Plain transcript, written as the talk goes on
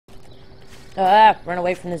Run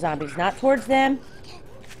away from the zombies. Not towards them.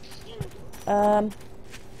 I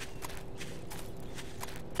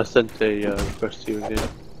sent a request to you again.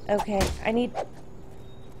 Okay, I need...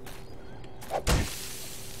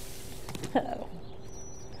 Oh.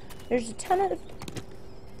 There's a ton of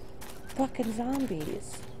fucking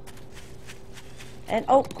zombies. And,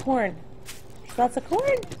 oh, corn. There's lots of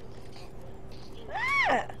corn.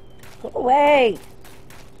 Ah! Go away.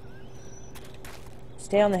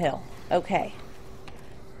 Stay on the hill. Okay.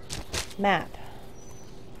 Map.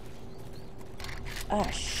 Ah,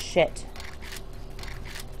 shit.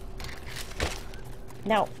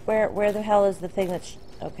 Now, where the hell is the thing that's...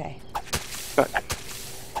 Okay. Track.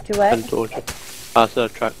 Do what? Heading towards you. I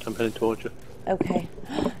said tracked, I'm heading towards you. Okay.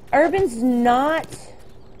 Urban's not...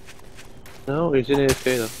 No, he's in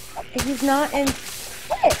AFK though. He's not in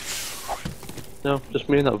Twitch. No, just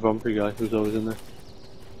me and that Vrombry guy who's always in there.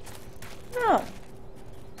 Oh.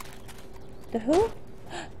 The who?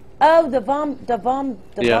 Oh, the bomb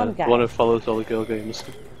guy. Yeah, one who follows all the girl gamers.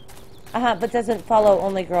 But doesn't follow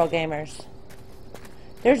only girl gamers.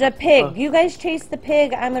 There's a pig. You guys chase the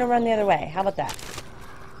pig, I'm gonna run the other way. How about that?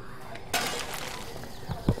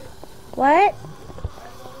 What?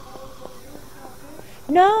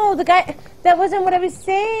 No, the guy... That wasn't what I was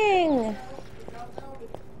saying.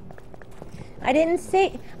 I didn't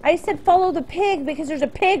say... I said follow the pig because there's a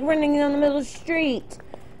pig running down the middle of the street.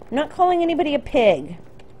 I'm not calling anybody a pig.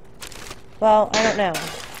 Well, I don't know.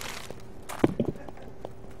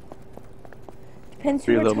 Depends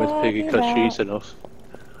who we're talking piggy about. because she's enough.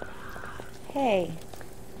 Hey.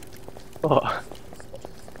 What?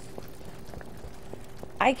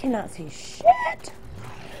 I cannot see shit.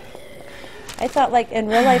 I thought, like, in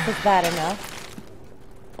real life was bad enough.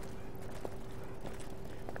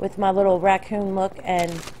 With my little raccoon look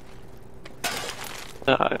and...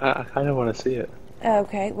 I kind of want to see it.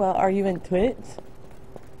 Okay, well, are you in Twitch?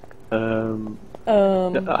 I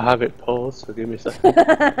have it paused, so give me a second.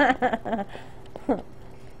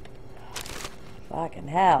 Fucking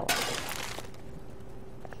hell.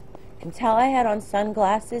 You can tell I had on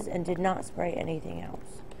sunglasses and did not spray anything else.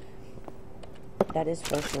 That is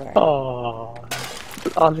for sure. Oh,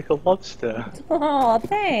 I'm like a lobster. Oh,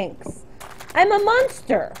 thanks. I'm a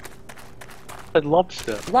monster. I said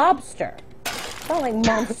lobster. Lobster. Not like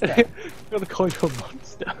monster. I'm gonna call you a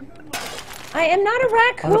monster. I am not a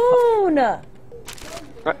raccoon.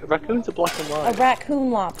 Raccoons are black and white. A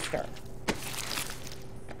raccoon lobster.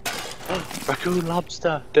 Raccoon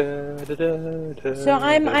lobster. Da, da, da, da, So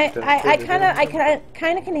I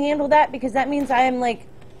kind of can handle that because that means I am like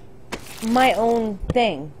my own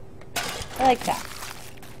thing. I like that.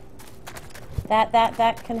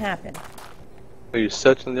 That can happen. You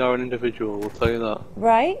certainly are an individual, we'll tell you that.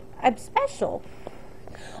 Right? I'm special.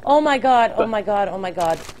 Oh my god, oh my god, oh my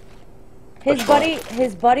god. His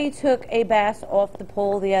buddy took a bass off the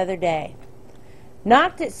pole the other day.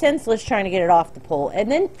 Knocked it senseless trying to get it off the pole,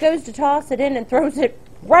 and then goes to toss it in and throws it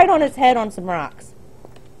right on his head on some rocks.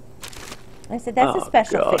 I said, that's a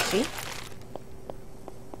special fishy.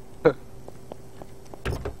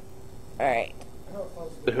 Alright.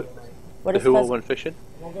 What is who all went fishing?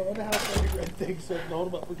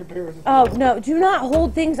 Oh no, do not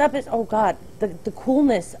hold things up as... Oh god, the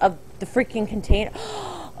coolness of the freaking container.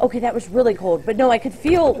 Okay, that was really cold, but no, I could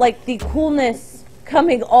feel like the coolness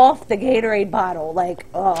coming off the Gatorade bottle, like,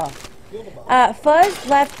 Fuzz,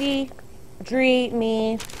 Lefty, Dree,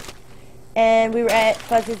 me, and we were at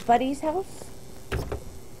Fuzz's buddy's house.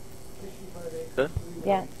 Huh?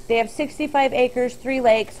 Yeah, they have 65 acres, 3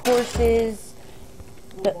 lakes, horses,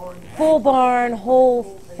 the full barn,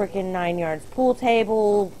 whole freaking 9 yards, pool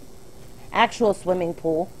table, actual swimming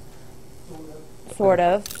pool, sort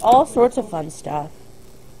of, all sorts of fun stuff.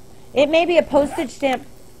 It may be a postage stamp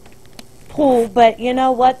pool, but you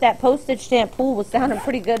know what? That postage stamp pool was sounding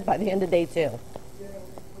pretty good by the end of day 2. Yeah,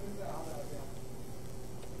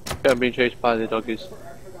 I'm being chased by the doggies.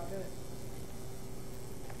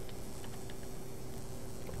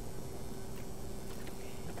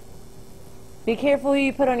 Be careful who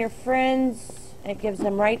you put on your friends. It gives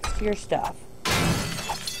them rights to your stuff.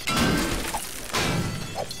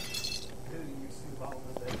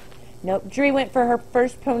 Nope. Dree went for her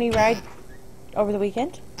first pony ride over the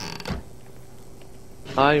weekend.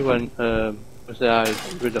 I went, I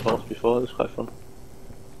rid the horse before, it was quite fun.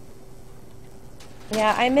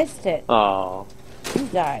 Yeah, I missed it. Oh. Who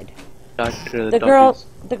died? The girl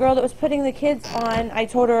that was putting the kids on, I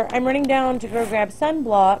told her, I'm running down to go grab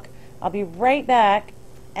sunblock. I'll be right back,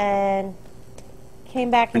 and came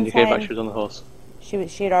back in time. When you came back, she was on the horse.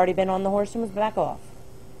 She had already been on the horse and was back off.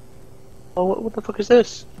 Oh, what the fuck is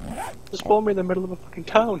this? Just spawned me in the middle of a fucking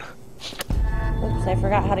town. Oops, I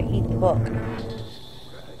forgot how to eat the book.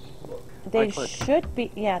 They should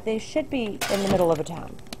be, yeah, they should be in the middle of a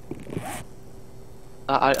town.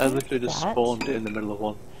 I literally just spawned in the middle of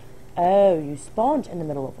one. Oh, you spawned in the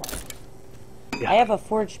middle of one. Yeah. I have a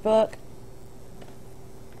forged book.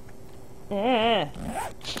 Okay,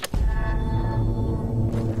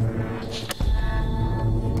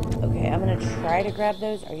 I'm gonna try to grab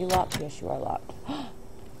those. Are you locked? Yes, you are locked.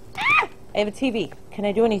 I have a TV. Can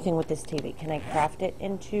I do anything with this TV? Can I craft it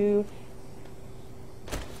into...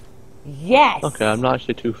 Yes! Okay, I'm not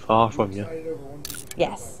actually too far from you.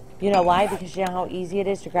 Yes. You know why? Because you know how easy it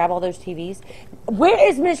is to grab all those TVs? Where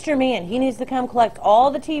is Mr. Man? He needs to come collect all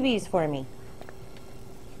the TVs for me.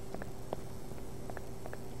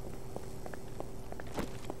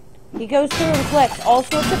 He goes through and collects all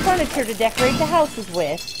sorts of furniture to decorate the houses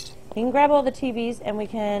with. He can grab all the TVs and we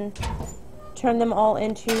can turn them all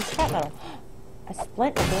into scrap metal. A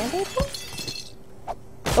splint and a band-aid?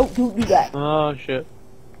 Oh, don't do that. Oh, shit.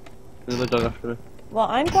 There's a dog after me. Well,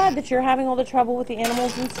 I'm glad that you're having all the trouble with the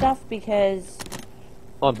animals and stuff because...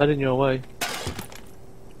 Oh, I'm heading your way.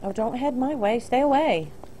 Oh, don't head my way. Stay away.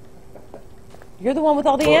 You're the one with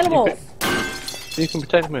all the animals. You can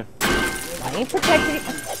protect me. I ain't protecting you.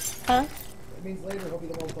 Huh? It means later he'll be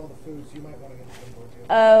the one with all the food, so you might want to get the food too.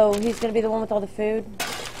 Oh, he's going to be the one with all the food?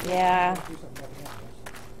 Yeah.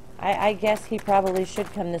 I guess he probably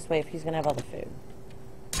should come this way if he's going to have all the food.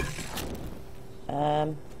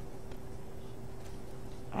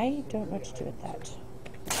 I don't know what to do with that.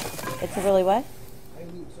 It's a really what?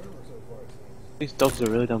 These dogs are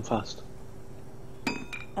really damn fast.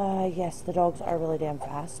 Yes, the dogs are really damn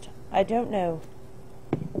fast. I don't know.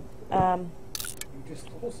 You just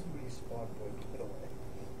stole somebody's spawn point to put away.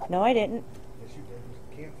 No, I didn't. Yes, you did. There's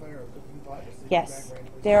a campfire, a cooking pot, a sleeping Yes, bag,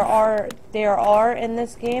 there are in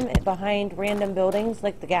this game behind random buildings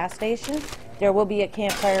like the gas station. There will be a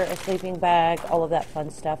campfire, a sleeping bag, all of that fun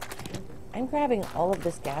stuff. I'm grabbing all of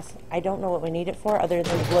this gas. I don't know what we need it for other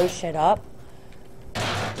than to blow shit up.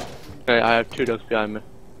 Okay, I have 2 dogs behind me.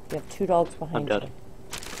 You have 2 dogs behind you. I'm dead.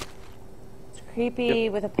 It's creepy.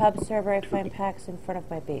 With a pub server, I find packs in front of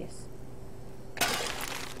my base.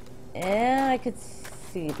 Yeah, I could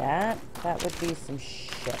see that. That would be some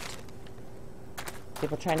shit.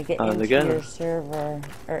 People trying to get into your server,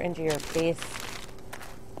 or into your base.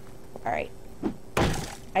 Alright.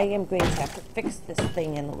 I am going to have to fix this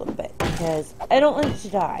thing in a little bit, because I don't want it to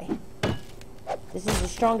die. This is the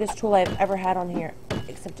strongest tool I've ever had on here,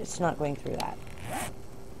 except it's not going through that.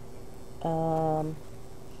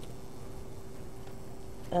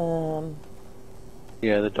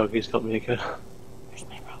 Yeah, the doggies got me again. Where's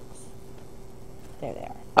my rocks? There they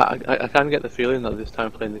are. I kind of get the feeling that this time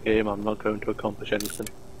playing the game I'm not going to accomplish anything.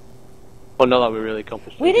 Well, not that we really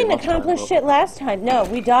accomplished We didn't accomplish shit last time. No,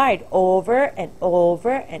 we died over and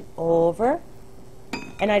over and over.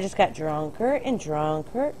 And I just got drunker and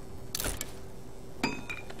drunker.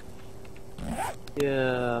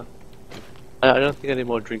 Yeah. I don't think any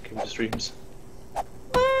more drinking streams.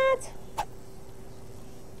 What?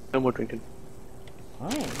 No more drinking.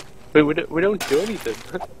 Fine. But we don't do anything.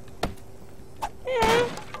 Yeah.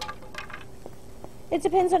 It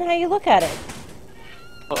depends on how you look at it.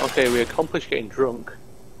 Well, okay, we accomplished getting drunk.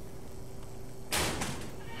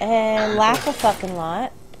 And laugh a fucking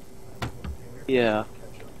lot. Yeah.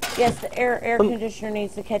 Yes, the air conditioner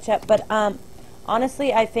needs to catch up. But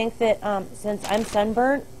honestly, I think that since I'm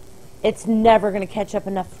sunburnt, it's never going to catch up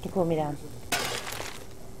enough to cool me down.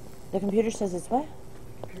 The computer says it's what?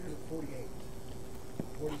 The computer's at 48.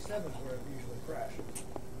 47 is where it usually crashes.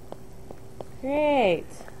 Great.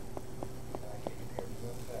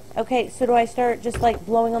 Okay, so do I start just like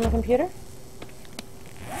blowing on the computer?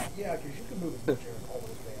 Yeah, because you can move the chair and hold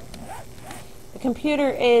this fan. The computer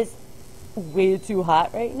is way too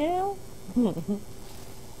hot right now.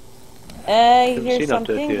 I hear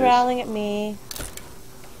something growling at me.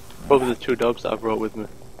 Probably the 2 dogs that I brought with me.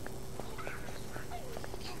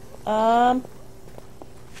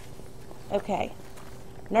 Okay.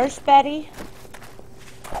 Nurse Betty.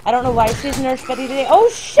 I don't know why she's Nurse Betty today. Oh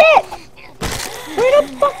shit! Where the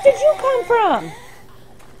fuck did you come from?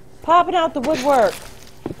 Popping out the woodwork.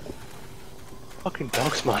 Fucking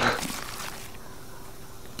dogs, man.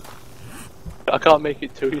 I can't make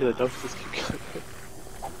it to you, the dogs just keep killing me.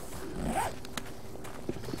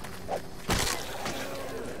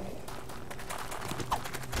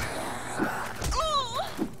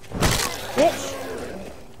 Bitch.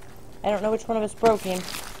 I don't know which one of us broke him.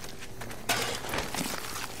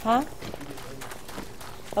 Huh?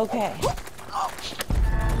 Okay.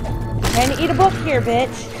 Trying to eat a book here,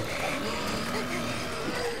 bitch.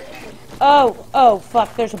 Oh,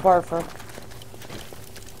 fuck, there's a barfer.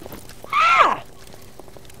 Ah!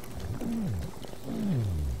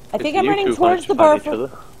 I think I'm running towards the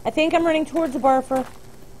barfer. I think I'm running towards the barfer.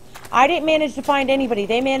 I didn't manage to find anybody.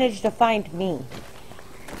 They managed to find me.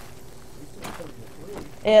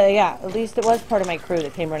 Yeah, at least it was part of my crew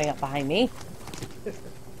that came running up behind me.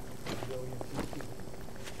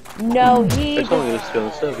 No, he... It's only this on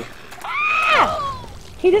the server. Ah!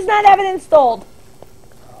 He does not have it installed.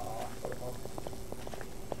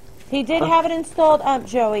 He did have it installed,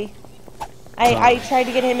 Joey. I tried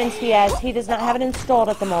to get him in CS. He does not have it installed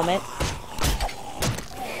at the moment.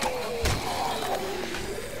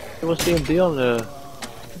 What's DMD on?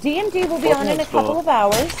 DMD will be on in a couple of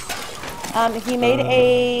hours. He made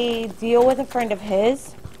a deal with a friend of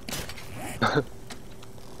his. What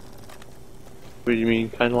do you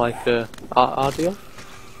mean, kind of like our deal?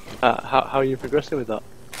 How are you progressing with that?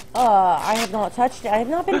 I have not touched it. I have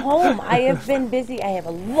not been home. I have been busy. I have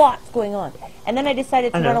a lot going on. And then I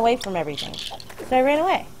decided to run away from everything. So I ran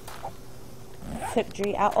away. Took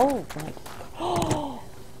Dree out. Oh, my. Oh,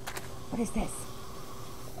 what is this?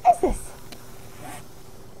 What is this?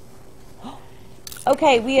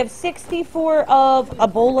 Okay, we have 64 of a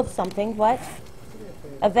bowl of something. What?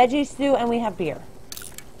 A veggie stew, and we have beer.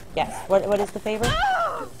 Yes. What is the favor?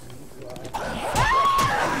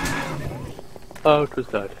 Oh, it was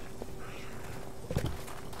dead.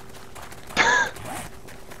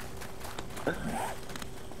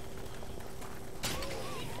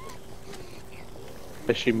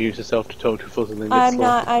 She mutes herself to talk to Fuzz and I'm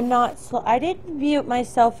not, I didn't mute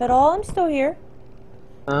myself at all. I'm still here.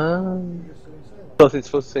 Well, since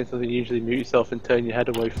Fuzz saying something, you usually mute yourself and turn your head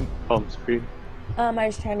away from the screen. I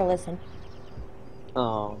was trying to listen.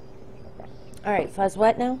 Oh. Alright, Fuzz,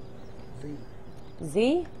 what now?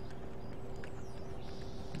 Z?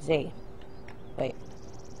 Z. Wait.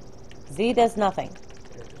 Z does nothing.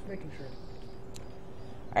 Yeah, just making sure.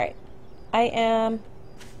 Alright. I am...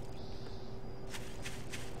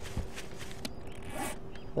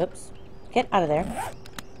 Whoops. Get out of there.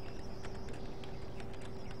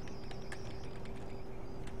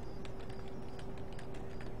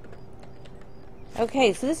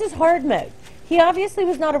 Okay, so this is hard mode. He obviously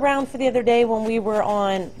was not around for the other day when we were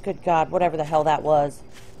on, good God, whatever the hell that was.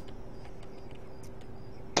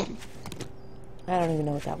 I don't even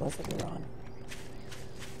know what that was that we were on.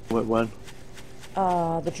 What one?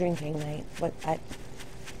 The drinking night.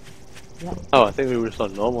 Yep. Oh, I think we were just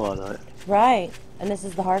on normal all night. Right. And this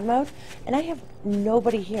is the hard mode. And I have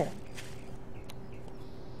nobody here.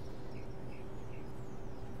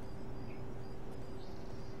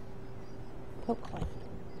 Poke coin.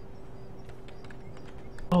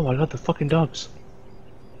 Oh my god, the fucking dogs.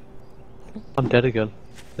 I'm dead again.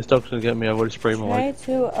 This dog's gonna get me, I've already sprayed my life.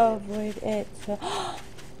 Try to avoid it.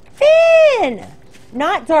 Finn!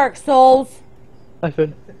 Not Dark Souls. Hi,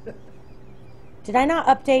 Finn. Did I not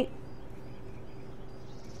update?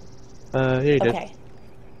 Yeah, you did. Okay.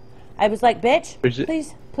 I was like, bitch, Is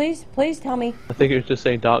it- please tell me. I think it was just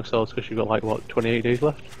saying Dark Souls because you've got like, what, 28 days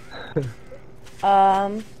left?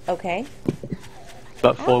 Okay.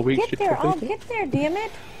 About 4 weeks Get should there, I'll complete it. get there, damn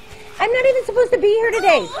it. I'm not even supposed to be here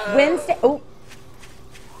today. Wednesday. Oh.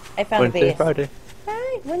 I found Wednesday, a base. Friday.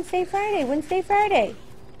 Right, Wednesday, Friday.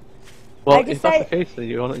 Well, I if that's the case, then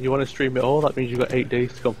you want to stream it all, that means you've got 8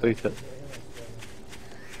 days to complete it.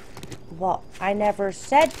 Well, I never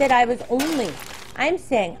said that I was only. I'm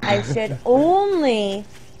saying I should only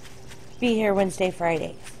be here Wednesday,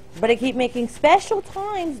 Fridays. But I keep making special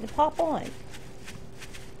times to pop on.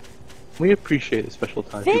 We appreciate the special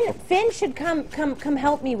time. Finn should come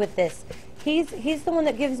help me with this. He's the one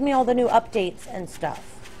that gives me all the new updates and stuff.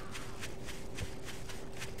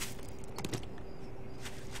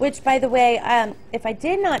 Which, by the way, if I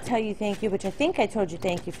did not tell you thank you, which I think I told you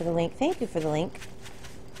thank you for the link. Thank you for the link.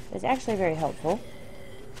 It's actually very helpful.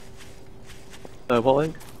 What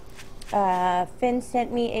link? Finn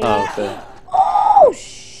sent me a... Oh, okay. Oh,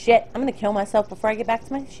 shit. I'm going to kill myself before I get back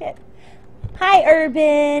to my shit. Hi,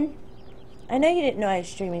 Urban. I know you didn't know I was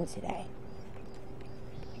streaming today.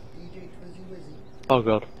 DJ Twizzy Wizzy. Oh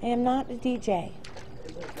god. I am not a DJ.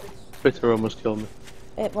 Spitter almost killed me.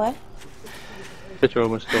 It what? Spitter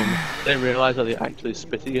almost killed me. I didn't realise that they actually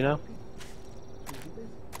spit at you now.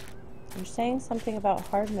 I'm saying something about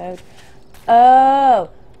hard mode. Oh.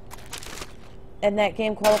 And that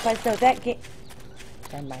game qualifies. No, that game...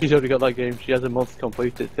 Never mind. She's already got that game. She has a month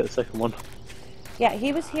completed to get the second one. Yeah,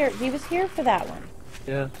 he was here. He was here for that one.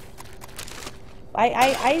 Yeah. I'm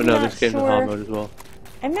But no, not this game's in sure. hard mode as well.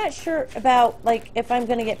 I'm not sure about, like, if I'm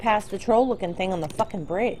gonna get past the troll-looking thing on the fucking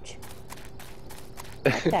bridge.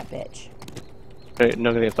 Fuck that bitch. Right,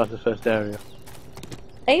 not gonna get past the first area.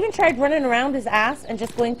 I even tried running around his ass and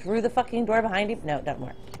just going through the fucking door behind him. No, it doesn't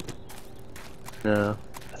work. No.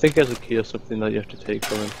 I think he has a key or something that you have to take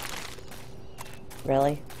from him.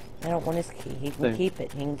 Really? I don't want his key. He can keep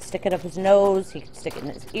it. He can stick it up his nose. He can stick it in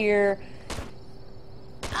his ear.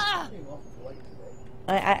 Ah!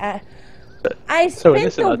 I So spent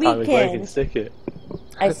innocent the that time where you can weekend. stick it.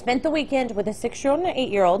 I spent the weekend with a 6-year-old and an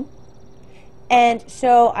 8-year-old. And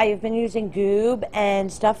so I've been using goob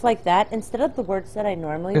and stuff like that instead of the words that I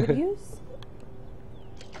normally would use.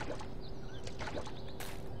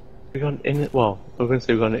 We got we're gonna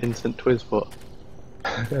say we got an instant twist, but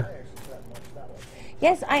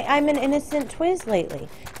Yes, I'm an innocent twizz lately.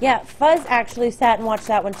 Yeah, Fuzz actually sat and watched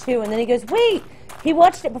that one too, and then he goes, wait! He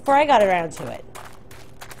watched it before I got around to it.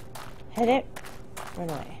 Hit it. Run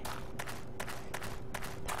away.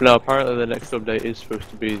 no. Apparently, the next update is supposed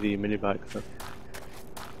to be the mini bike. So.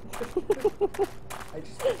 I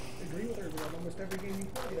just agree with her on almost every game you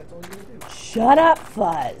play. That's all you're gonna do. Shut up,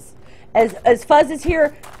 Fuzz. As Fuzz is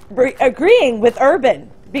here agreeing with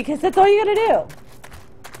Urban, because that's all you gotta do.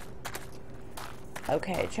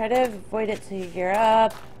 Okay, try to avoid it till you gear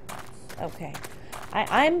up. Okay.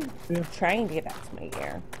 I'm trying to get back to my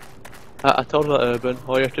gear. I told her that Urban,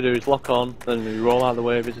 all you have to do is lock on, then you roll out of the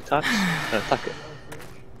way of his attacks, and attack it.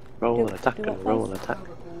 Roll and attack and roll and attack.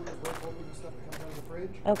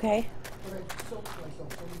 Okay.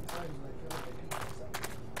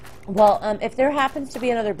 Well, if there happens to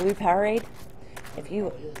be another blue Powerade, if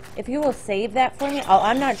you will save that for me. Oh,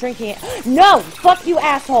 I'm not drinking it. No! Fuck you,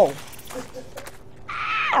 asshole!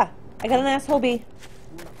 Ah! I got an asshole bee.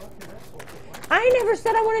 I never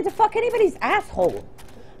said I wanted to fuck anybody's asshole.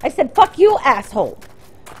 I said, fuck you, asshole.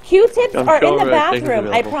 Q-tips are in the bathroom,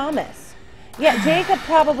 I promise. Yeah, Jacob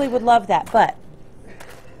probably would love that, but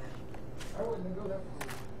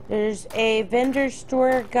there's a vendor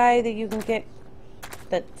store guy that you can get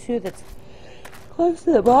that's close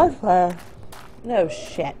to the bonfire. No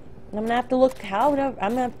shit. I'm gonna have to look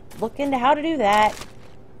into how to do that.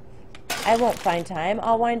 I won't find time.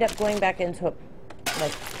 I'll wind up going back into it,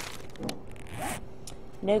 like,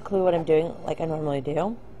 no clue what I'm doing like I normally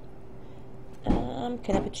do.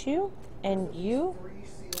 Can I put you? And you?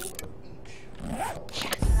 Yes!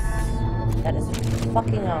 That is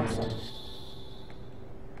fucking awesome.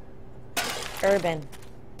 Urban.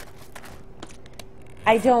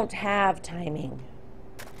 I don't have timing.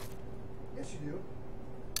 Yes, you do.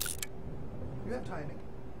 You have timing.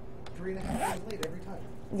 3.5 days late every time.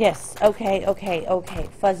 Yes, okay.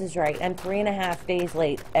 Fuzz is right. I'm 3.5 days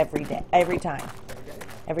late every day. Every time.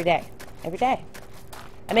 Every day. Every day.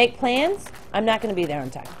 I make plans. I'm not going to be there on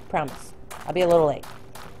time. Promise. I'll be a little late.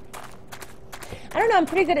 I don't know. I'm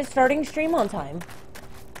pretty good at starting stream on time.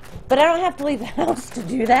 But I don't have to leave the house to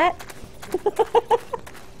do that.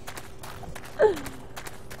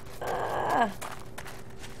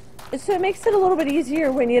 So it makes it a little bit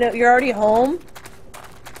easier when, you're already home.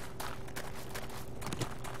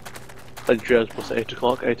 And Jez plus 8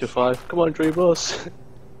 o'clock, 8 to 5. Come on, dream us.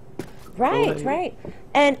 Right.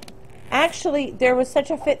 And actually, there was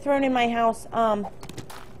such a fit thrown in my house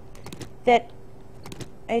that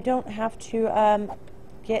I don't have to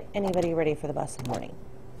get anybody ready for the bus in the morning.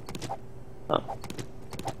 Oh.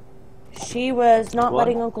 She was not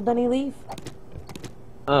letting Uncle Denny leave.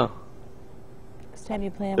 Oh. Next time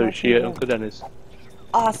you plan. So she at Uncle Denny's.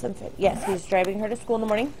 Awesome fit. Yes, he's driving her to school in the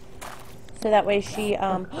morning. So that way she,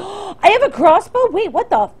 I have a crossbow? Wait, what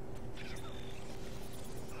the?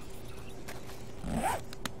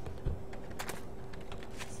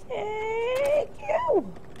 Thank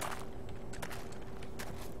you.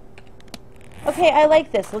 Okay, I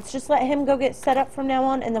like this. Let's just let him go get set up from now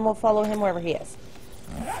on, and then we'll follow him wherever he is.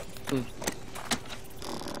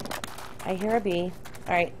 I hear a bee.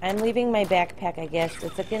 Alright, I'm leaving my backpack, I guess.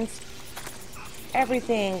 It's against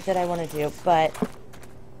everything that I want to do, but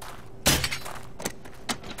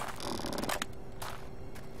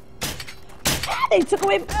they took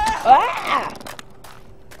away. Ah!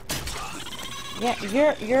 Yeah,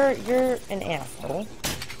 you're an asshole.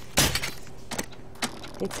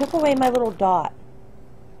 They took away my little dot.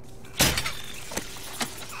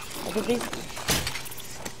 You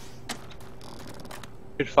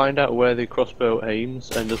should find out where the crossbow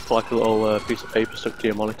aims and just put like a little piece of paper stuck to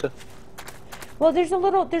your monitor. Well, there's a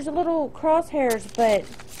little crosshairs, but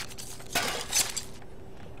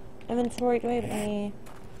inventory. Do I have any?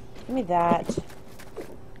 Give me that.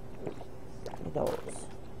 Give me those.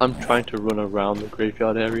 I'm trying to run around the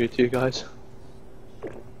graveyard area to you guys.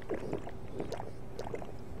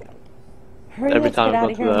 Hurry, let's get out of here. Every time I've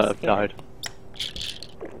gone through that, I've died. Every time I've gone through that, I've died. Hurry, let's get out of here.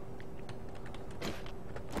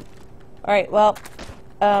 I'm scared. Alright, well,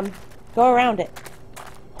 go around it.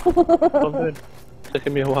 I'm good.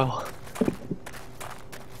 Taking me a while.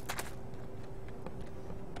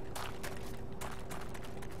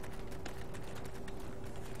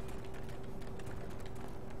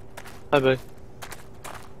 Hi, babe.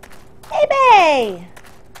 Hey, Bay!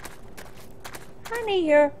 Honey,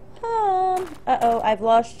 you're home. Uh-oh, I've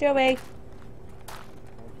lost Joey.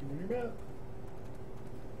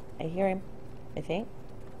 I hear him, I think.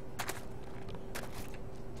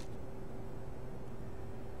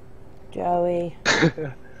 Joey.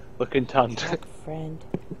 Looking tanned. Friend.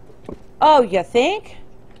 Oh, you think?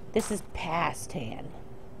 This is past tan.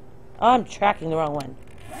 Oh, I'm tracking the wrong one.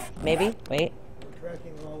 Maybe? Wait. We're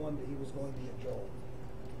tracking the wrong one, but he was going to get Joel.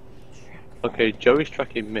 Okay, Joey's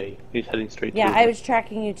tracking me. He's heading straight Yeah, to I was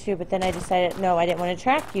tracking you too, but then I decided no, I didn't want to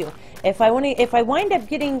track you. If I wind up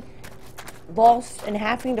getting lost and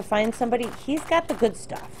having to find somebody, he's got the good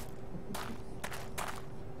stuff.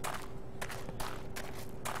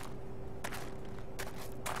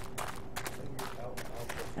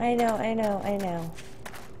 I know.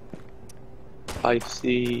 I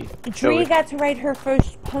see Dree Joey. got to ride her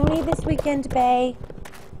first pony this weekend, Bay.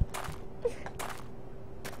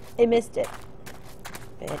 I missed it.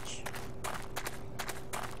 Bitch.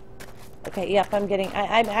 Okay, yep, I'm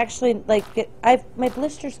actually, like, my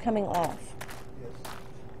blister's coming off. Yes.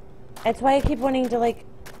 That's why I keep wanting to, like,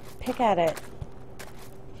 pick at it.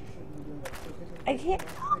 I can't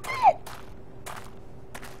help it!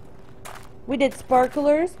 We did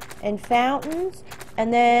sparklers and fountains,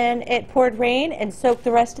 and then it poured rain and soaked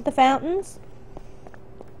the rest of the fountains.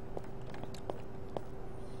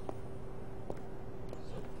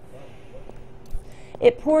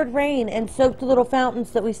 It poured rain and soaked the little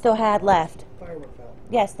fountains that we still had left. Firework fountain.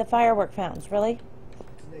 Yes, the firework fountains. Really?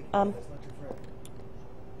 Snake, Um, that's not your friend.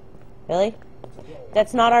 Really? It's a Joel.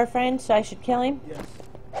 That's not our friend, so I should kill him? Yes.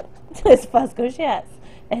 As Fuzz goes, yes.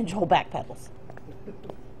 And Joel backpedals.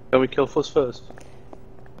 Can we kill Fuzz first?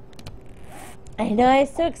 I know, I'm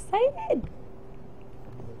so excited. Blood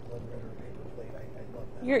red or paper plate. I love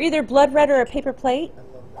that. You're either blood red or a paper plate. I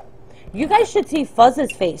love that. You guys should see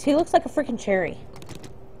Fuzz's face. He looks like a freaking cherry.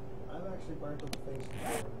 I've actually burnt on the face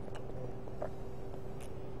before.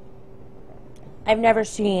 I've never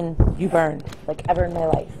seen you burn, like, ever in my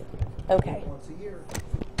life. Okay. Once a year.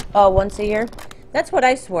 Oh, once a year? That's what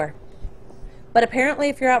I swore. But apparently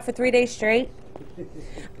if you're out for 3 days straight,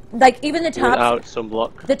 like, even the Without tops,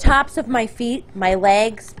 sunblock. the tops of my feet, my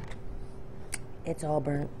legs, it's all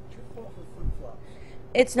burnt. It's your fault for flip-flops.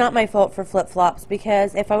 It's not my fault for flip-flops,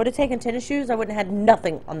 because if I would have taken tennis shoes, I wouldn't have had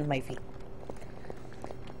nothing on my feet.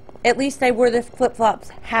 At least I wore the flip-flops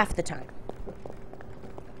half the time.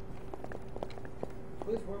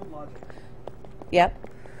 Twiz World Logic. Yep.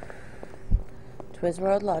 Twiz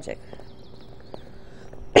World Logic.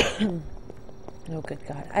 Oh, good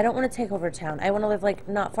God. I don't want to take over a town. I want to live, like,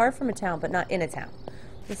 not far from a town, but not in a town.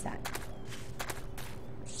 What's that?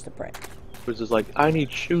 Just a brick. Fuzz is like, I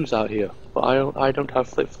need shoes out here, but I don't have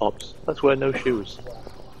flip flops. Let's wear no shoes.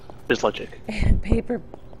 There's logic. And paper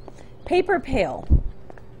pail.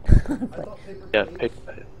 I thought paper Yeah, plates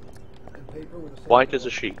paper. and paper were the same White as a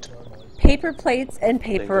color sheet. normally. Paper plates and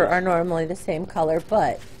paper Fingers. are normally the same color,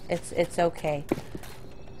 but it's okay.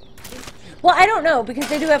 Well, I don't know, because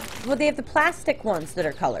they do have, well, they have the plastic ones that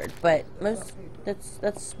are colored, but most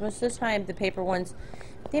most of the time the paper ones,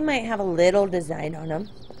 they might have a little design on them.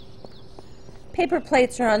 Paper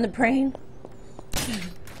plates are on the brain.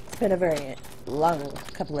 It's been a very long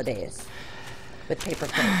couple of days with paper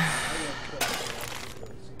plates.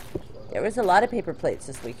 There was a lot of paper plates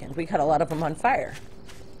this weekend. We cut a lot of them on fire.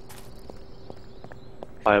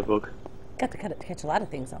 Firebug. Got to catch a lot of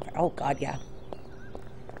things on fire. Oh God, yeah.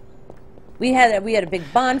 We had a big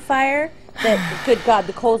bonfire that, good God,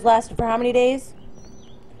 the coals lasted for how many days?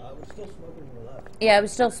 We're still smoking when we left. Yeah, it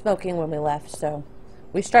was still smoking when we left, so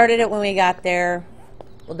we started it when we got there,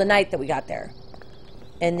 well, the night that we got there,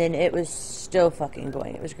 and then it was still fucking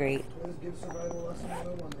going. It was great. Twiz, give survival lesson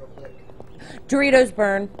 101 real quick. Doritos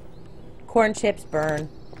burn, corn chips burn.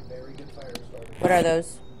 Very good fire starter. What are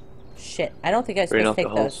those? Shit, I don't think I was Green supposed to take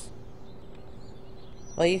alcohols. those.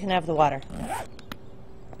 Well, you can have the water.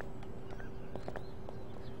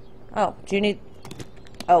 Oh, do you need...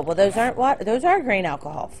 Oh, well, those aren't water. Those are grain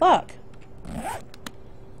alcohol. Fuck.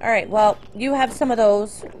 Alright, well, you have some of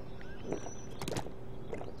those.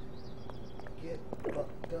 Get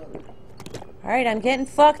fucked up. Alright, I'm getting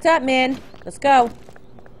fucked up, man. Let's go.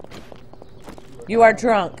 You are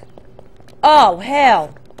drunk. Oh,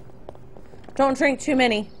 hell. Don't drink too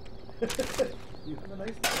many. You have a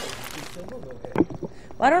nice single, okay?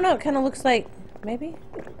 Well, I don't know. It kind of looks like... Maybe?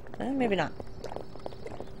 Maybe not.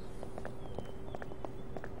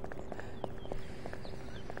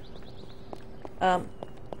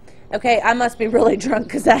 Okay, I must be really drunk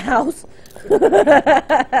because that house.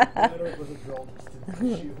 I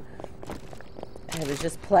was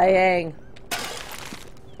just playing.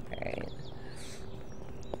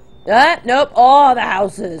 Alright. Nope, all the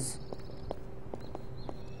houses.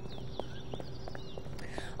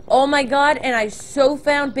 Oh my god, and I so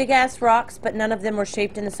found big ass rocks, but none of them were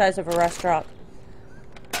shaped in the size of a rust rock.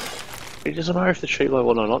 It doesn't matter if they're shaped like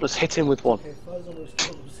one or not, just hit him with one. Okay, Fuzz almost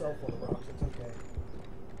killed himself on the rocks, it's okay.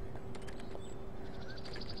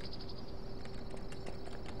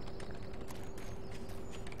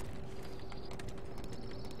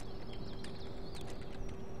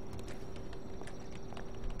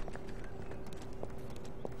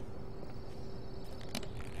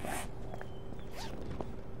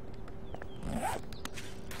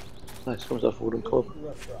 Nice, comes off a wooden club.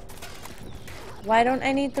 Rust rock. Why don't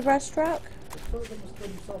I need the rust rock? Fuzz almost killed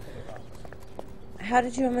himself on the rocks. How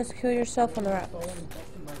did you almost kill yourself on the rocks? Falling and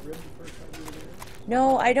busting my rib the first time we were there.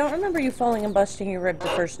 No, I don't remember you falling and busting your rib the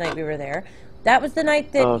first night we were there. That was the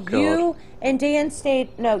night that you and Dan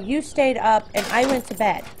stayed. No, you stayed up and I went to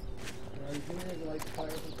bed. Are you doing it like fire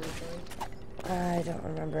the first night? I don't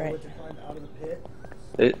remember Or it. what you find out of the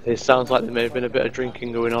pit? It sounds like there may have been a bit of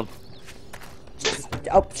drinking going on.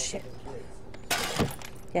 Oh, shit.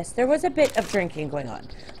 Yes, there was a bit of drinking going on.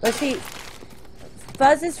 Let's see.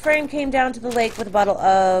 Fuzz's friend came down to the lake with a bottle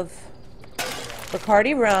of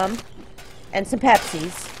Bacardi rum and some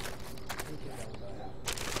Pepsis.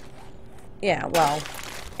 Yeah, well.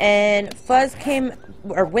 And Fuzz came,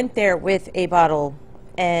 or went there with a bottle,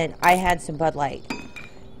 and I had some Bud Light.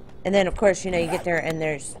 And then, of course, you know, you get there and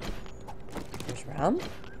there's rum.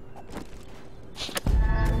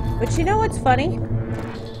 But you know what's funny?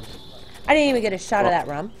 I didn't even get a shot of that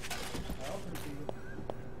rum.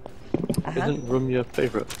 Isn't rum your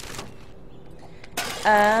favourite?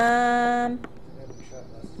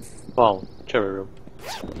 Well, cherry rum.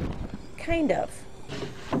 Kind of.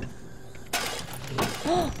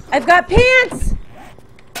 I've got pants!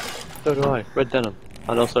 So do I. Red denim.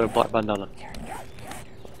 And also a black bandana.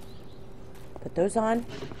 Put those on.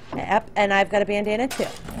 Yep, and I've got a bandana too.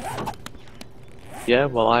 Yeah,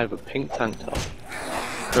 well I have a pink tank top.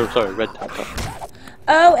 Oh, sorry, red tank top.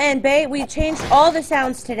 Oh, and Bae, we changed all the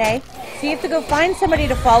sounds today. So you have to go find somebody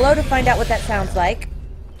to follow to find out what that sounds like.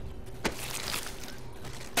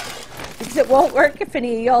 Because it won't work if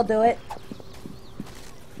any of y'all do it.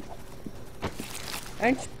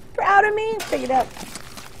 Aren't you proud of me? Pick it up.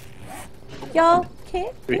 Y'all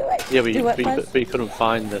can't do it. Yeah, but Fuzz? you couldn't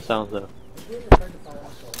find the sounds though.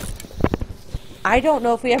 I don't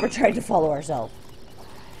know if we ever tried to follow ourselves.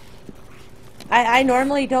 I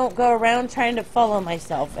normally don't go around trying to follow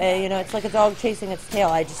myself. You know, it's like a dog chasing its tail.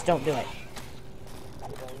 I just don't do it.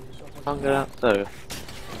 Can't get out though.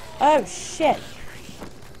 Oh, shit.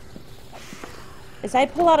 As I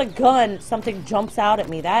pull out a gun, something jumps out at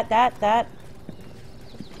me. That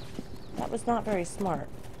was not very smart.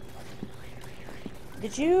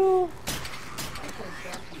 Did you...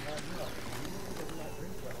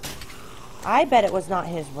 I bet it was not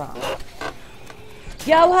his rum.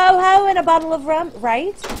 Yo ho ho and a bottle of rum,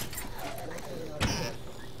 right?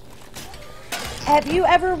 Have you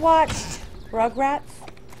ever watched Rugrats?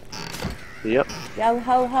 Yep. Yo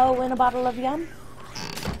ho ho and a bottle of yum?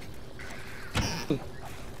 Can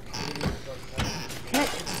I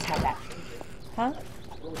just have that? Huh?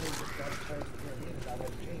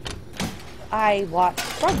 I watched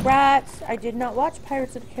Rugrats. I did not watch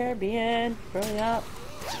Pirates of the Caribbean growing up.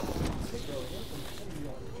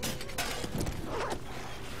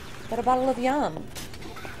 But a bottle of yum.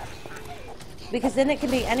 Because then it can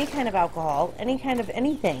be any kind of alcohol, any kind of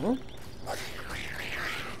anything.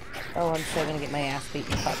 Oh, I'm so gonna get my ass beat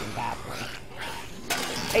in the fucking bathroom.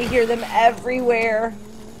 I hear them everywhere.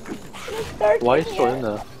 Why are you still in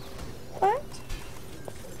there? What?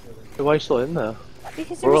 Why are you still in there?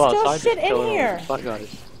 Because there was still shit in here. Fat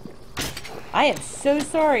guys. I am so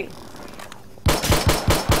sorry.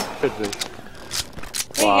 Could be.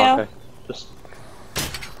 There you go. Okay.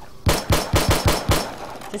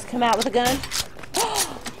 Just come out with a gun.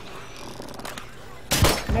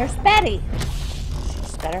 Nurse Betty. She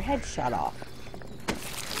just got her head shot off.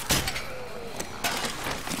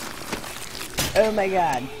 Oh my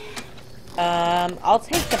god. I'll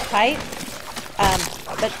take the pipe.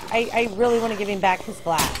 But I really want to give him back his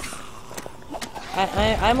glass.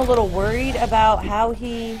 I'm a little worried about how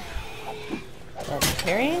he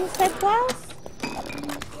carrying said glass.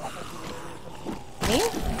 Me?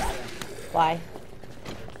 Why?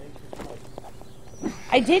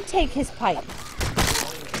 I did take his pipe.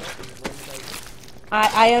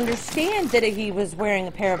 I understand that he was wearing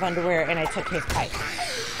a pair of underwear and I took his pipe.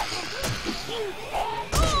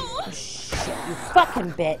 Oh, shit, you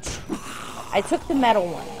fucking bitch. I took the metal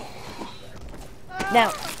one.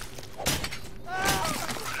 Now,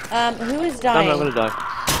 who is dying? I'm gonna die.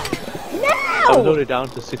 No! I'm already down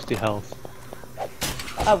to 60 health.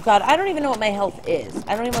 Oh god, I don't even know what my health is.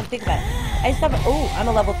 I don't even want to think about it. I just have. Oh, I'm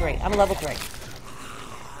a level 3. I'm a level 3.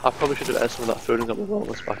 I probably should have ate some of that food and got my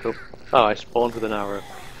wellness back up. Oh, I spawned with an arrow.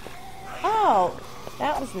 Oh,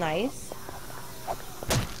 that was nice.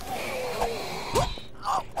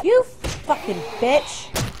 You fucking bitch.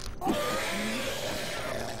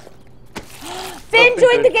 Finn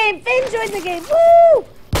joined the game! Finn joined the game! Woo!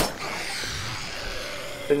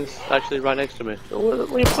 Finn's actually right next to me. What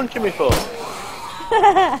are you punching me for?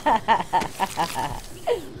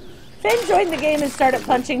 Finn joined the game and started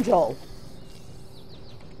punching Joel.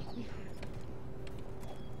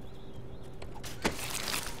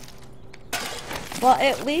 Well,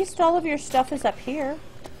 at least all of your stuff is up here.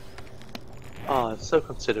 Oh, it's so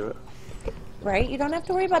considerate. Right? You don't have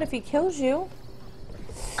to worry about if he kills you.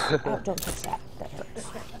 Oh, don't touch that. That hurts.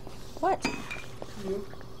 What? You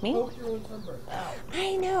Me? poke your own sunburn.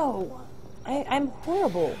 I know. I'm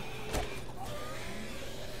horrible.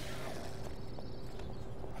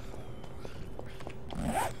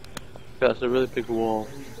 That's a really big wall.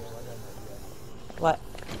 What?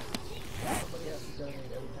 Somebody has to donate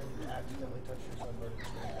every time you accidentally touch your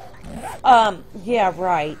sunburn. Yeah,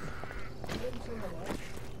 right.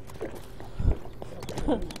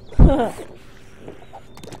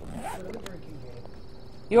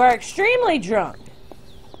 You are extremely drunk.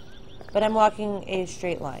 But I'm walking a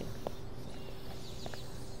straight line.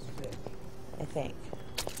 I think.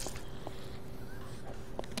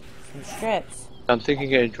 Some strips. I'm thinking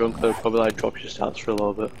getting drunk though probably like drops your stats for a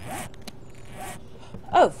little bit.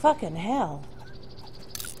 Oh, fucking hell.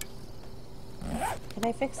 Can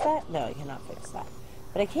I fix that? No, I cannot fix that.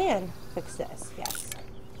 But I can fix this, yes.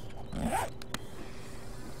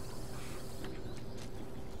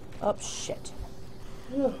 Oh, shit.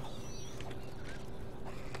 So,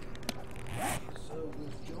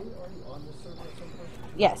 was Joey already on this server at some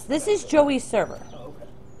point? Yes, this is Joey's server. Oh,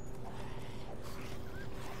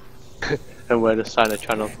 okay. And we're to sign a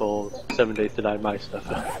channel called 7 Days to Die My Stuff.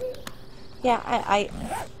 Yeah, I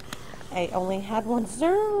only had one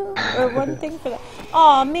server, or one thing for that.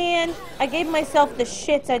 Aw, man, I gave myself the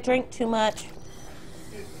shits. I drank too much.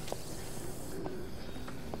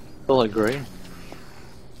 Feel like green.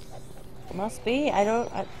 Must be.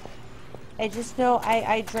 I just know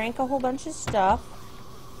I drank a whole bunch of stuff.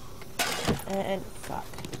 And fuck.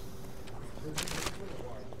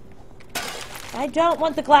 I don't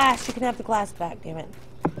want the glass. You can have the glass back, damn it.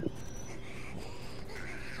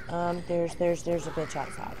 There's a bitch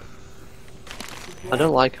outside. I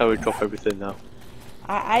don't like how we drop everything now.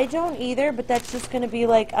 I don't either, but that's just gonna be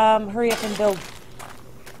like, hurry up and build.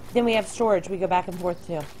 Then we have storage. We go back and forth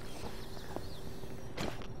too.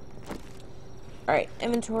 Alright,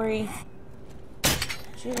 inventory.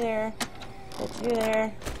 Put you there. Put you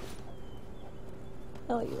there.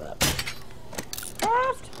 Fill you up.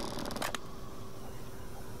 Craft!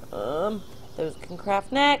 Those can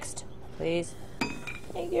craft next. Please.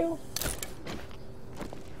 Thank you.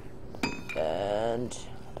 And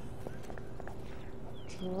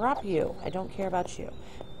drop you. I don't care about you.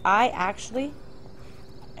 I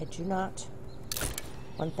do not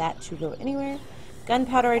want that to go anywhere.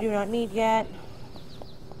 Gunpowder I do not need yet.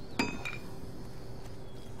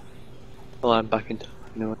 Well, I'm back in time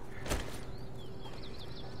anyway.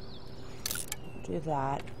 Do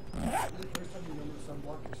that. The first time you remember to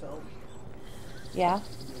sunblock yourself, Yeah?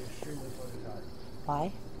 it'd be an extremely funny time.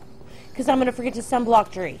 Why? Because I'm going to forget to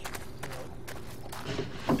sunblock Dree.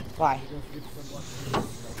 Why? Don't forget to sunblock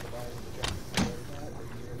yourself, providing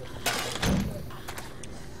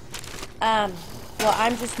the jacket. Well,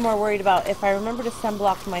 I'm just more worried about if I remember to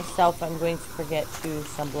sunblock myself, I'm going to forget to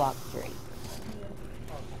sunblock Dree.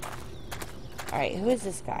 Alright, who is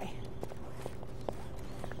this guy?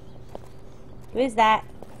 Who is that?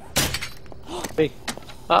 Me.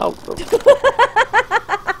 Oh.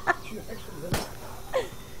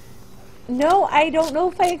 No, I don't know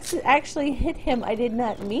if I actually hit him. I did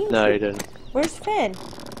not mean to. No, you didn't. Where's Finn?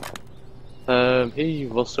 He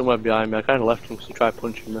was somewhere behind me. I kind of left him because he tried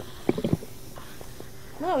punching me.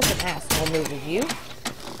 That was an asshole move of you.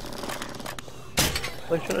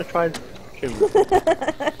 Well, you shouldn't have tried punching me.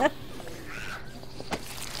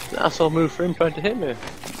 An asshole move for him trying to hit me.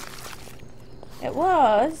 It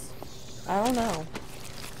was. I don't know.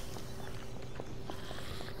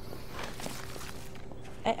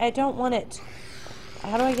 I don't want it.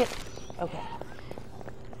 How do I get... Okay.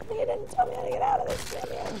 You didn't tell me how to get out of this.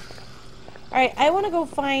 Alright, I want to go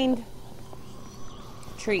find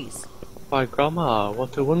trees. My grandma,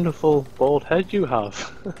 what a wonderful bald head you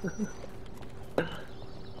have.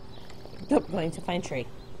 I'm going to find tree.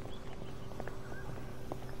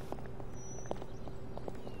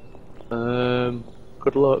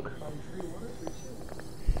 Good luck.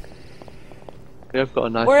 Yeah, I've got a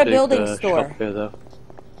nice We're a big, building store. shop here though.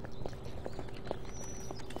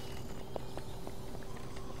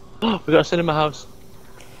 We got a cinema house.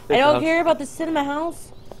 I don't care about the cinema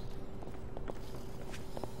house.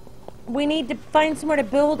 We need to find somewhere to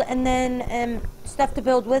build and then stuff to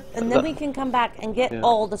build with, and then we can come back and get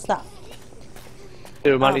all the stuff.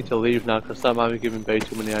 Yeah, we might need to leave now because that might be giving way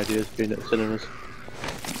too many ideas being at the cinemas.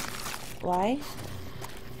 Why?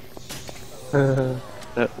 No,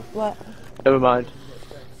 What? never mind.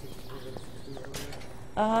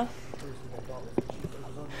 Uh-huh.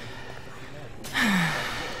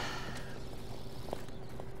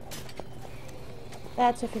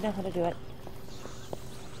 That's if you know how to do it.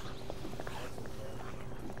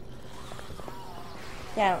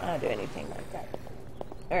 Yeah, I don't know how to do anything like that.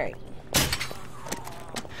 Alright.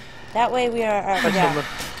 That way we are yeah,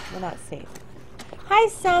 we're not safe. Hi,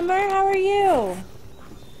 Summer. How are you?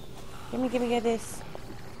 Give me this.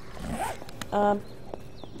 I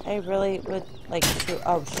really would like to...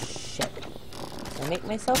 Oh, shit. I make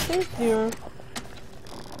myself thirstier.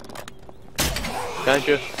 Can't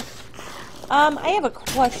you? I have a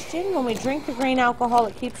question. When we drink the grain alcohol,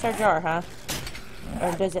 it keeps our jar, huh?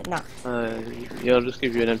 Or does it not? Yeah, I'll just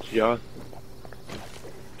give you an empty jar.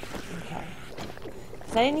 Okay.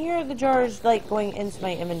 'Cause I didn't hear the jars, like, going into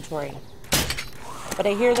my inventory. But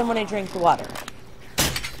I hear them when I drink the water.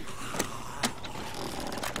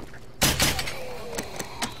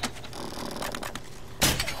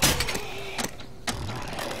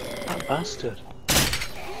 That bastard.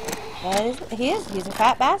 He is. He's a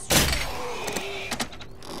fat bastard.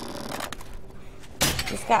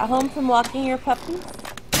 Just got home from walking your puppies?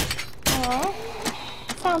 Aw.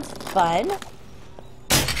 Sounds fun.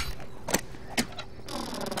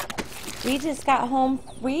 We just got home.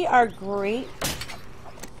 We are great.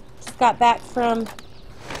 Just got back from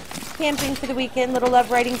camping for the weekend. Little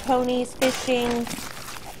love riding ponies, fishing.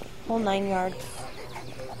 Whole 9 yards.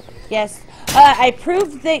 Yes. I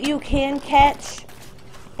proved that you can catch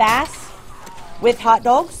bass with hot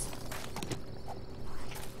dogs.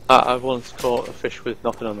 I once caught a fish with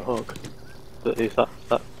nothing on the hook. But if that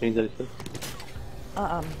means anything.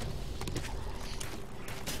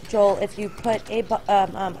 Joel, if you put a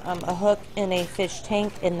hook in a fish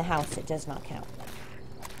tank in the house, it does not count.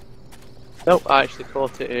 Nope, I actually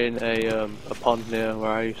caught it in a pond near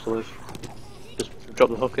where I used to live. Just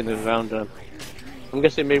dropped the hook in the ground and I'm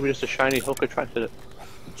guessing maybe just a shiny hook attracted it.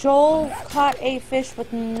 Joel caught a fish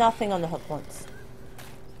with nothing on the hook once.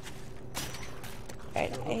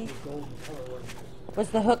 Right, was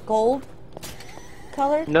the hook gold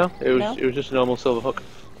colored? No, it was just a normal silver hook.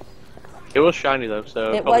 It was shiny though,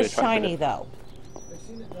 so it was shiny though.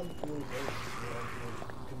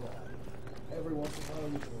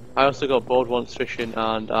 I also got bored once fishing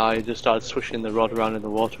and I just started swishing the rod around in the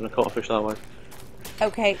water and I caught a fish that way.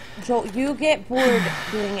 Okay, Joel, you get bored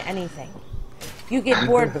doing anything. You get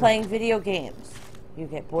bored playing video games. You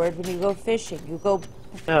get bored when you go fishing. You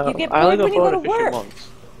get bored when you go to work.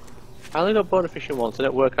 I only got bored of fishing once, and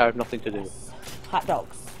at work I have nothing to do. Hot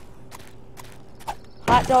dogs.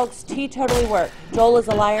 Hot dogs teetotally work. Joel is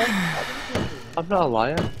a liar. I'm not a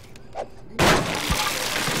liar.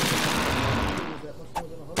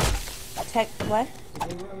 What?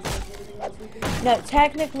 No,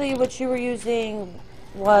 technically what you were using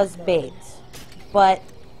was bait, but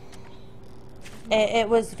it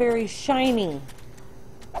was very shiny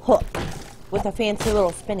hook with a fancy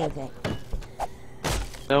little spinny thing.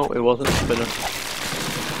 No, it wasn't a spinner.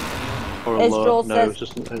 Or a As lure. Joel No, says, it was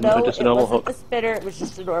just a no, normal it wasn't hook. a spinner, it was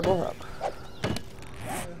just a normal hook.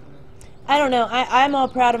 I don't know, I'm all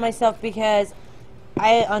proud of myself because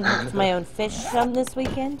I unhooked my own fish some this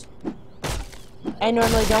weekend. I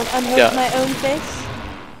normally don't unhook my own fish.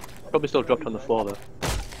 Probably still dropped on the floor though.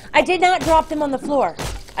 I did not drop them on the floor.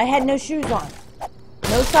 I had no shoes on.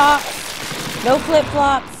 No socks. No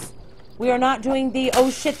flip-flops. We are not doing the, oh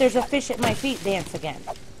shit, there's a fish at my feet dance again.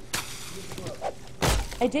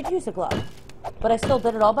 I did use a glove, but I still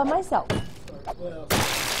did it all by myself.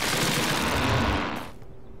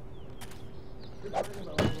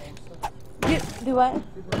 You do what?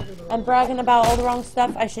 I'm bragging about all the wrong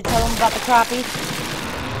stuff. I should tell them about the crappie.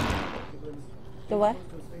 The what?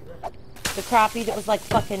 The crappie that was like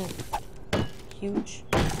fucking huge.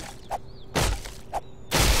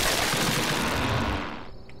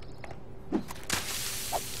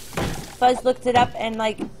 Fuzz looked it up and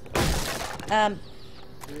like, Very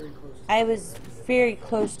close. I was very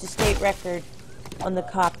close to state record on the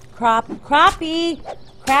crappie.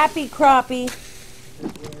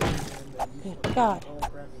 Good God.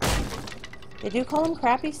 They do call them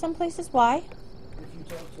crappie some places. Why? If you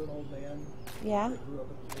talk to an old man Yeah. that grew up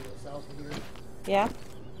in the south of here, Yeah.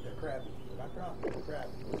 they're crabby. They're not crappy, they're crabby.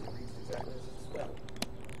 It reads exactly as it's spelled.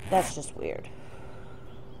 That's just weird.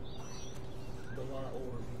 But a lot of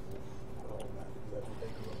older people call them that because that's what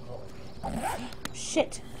they grew up calling them.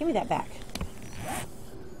 Shit. Give me that back.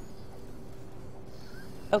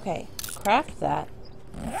 Okay. Craft that.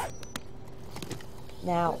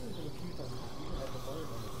 Now.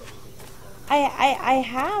 I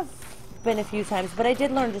have been a few times, but I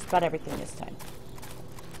did learn just about everything this time.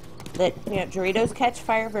 That, you know, Doritos catch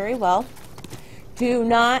fire very well. Do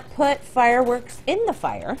not put fireworks in the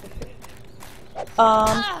fire.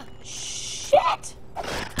 Shit!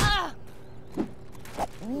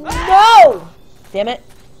 No! Damn it.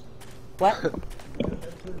 What?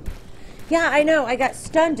 Yeah, I know. I got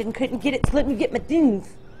stunned and couldn't get it to let me get my things.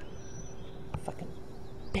 Fucking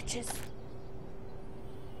bitches.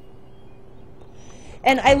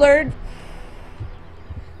 And I learned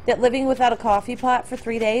that living without a coffee pot for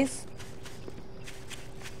 3 days,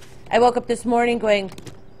 I woke up this morning going,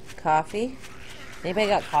 coffee? Anybody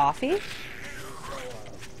got coffee?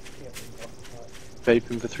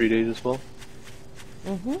 Vaping for 3 days as well.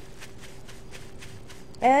 Mm-hmm.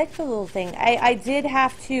 I like the little thing. I did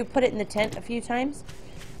have to put it in the tent a few times.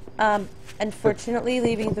 Unfortunately,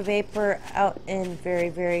 leaving the vapor out in very,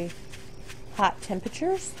 very hot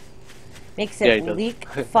temperatures makes it leak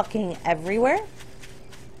fucking everywhere.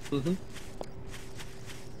 Mm-hmm.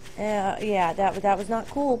 Yeah, that was not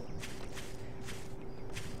cool.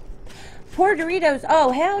 Poor Doritos.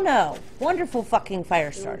 Oh, hell no. Wonderful fucking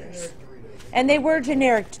fire starters. And they were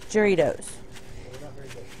generic Doritos.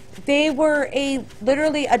 They were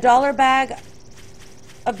literally a $1 bag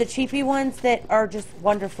of the cheapy ones that are just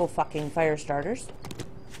wonderful fucking fire starters.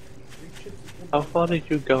 How far did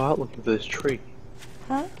you go out looking for this tree?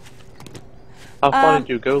 Huh? How far did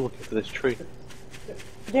you go looking for this tree?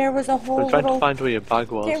 There was a whole I'm trying to find where your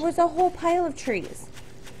bag was. There was a whole pile of trees.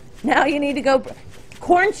 Now you need to go.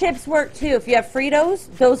 Corn chips work too. If you have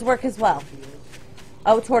Fritos, those work as well.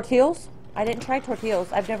 Oh, tortillas? I didn't try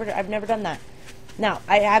tortillas. I've never done that. Now,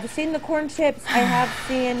 I have seen the corn chips. I have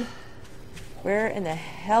seen... Where in the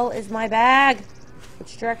hell is my bag?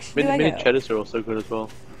 Which direction do I go? Mini cheddars are also good as well.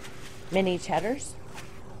 Mini cheddars?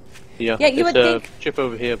 Yeah, yeah, you it's would think... chip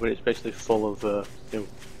over here, but it's basically full of, you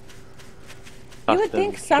would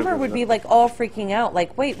think Summer would be like all freaking out.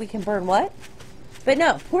 Like, wait, we can burn what? But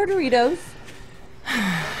no, poor Doritos.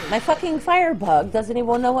 My fucking firebug doesn't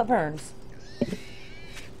even know what burns.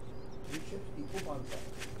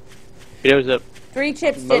 You know that 3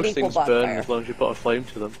 chips did most equal things burn bonfire. as long as you put a flame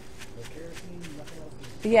to them.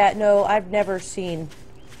 Yeah, no, I've never seen.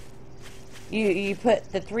 You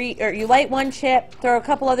put the 3, or you light 1 chip, throw a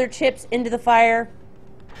couple other chips into the fire,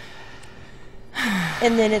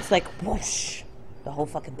 and then it's like whoosh, the whole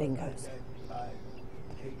fucking thing goes.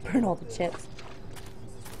 Burn all the chips.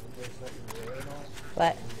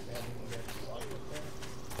 What?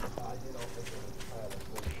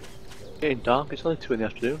 Getting dark. It's only 2 in the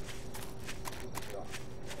afternoon.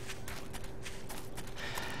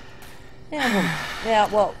 Yeah,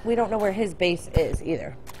 well, we don't know where his base is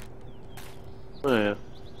either. Oh yeah.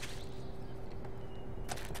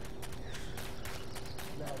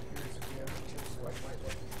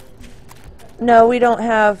 No, we don't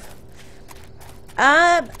have.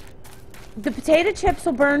 The potato chips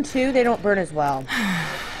will burn too. They don't burn as well.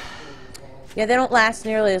 Yeah, they don't last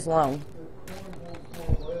nearly as long.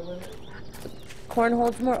 Corn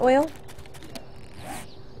holds more oil?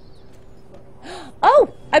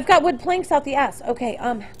 Oh! I've got wood planks out the ass. Okay,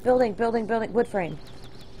 building, wood frame.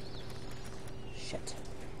 Shit.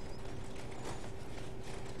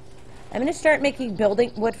 I'm gonna start making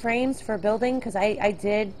wood frames for building, because I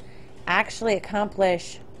did actually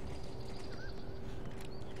accomplish...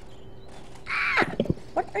 Ah!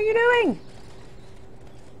 What are you doing?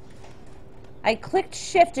 I clicked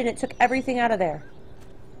shift and it took everything out of there.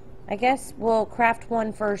 I guess we'll craft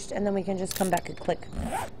one first and then we can just come back and click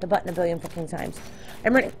the button a billion fucking times.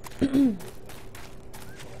 I'm ready.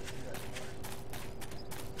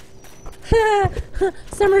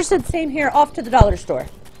 Summer said same here, off to the dollar store.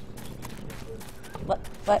 What?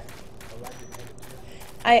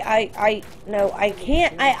 No, I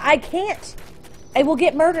can't. I can't. I will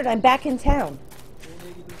get murdered. I'm back in town.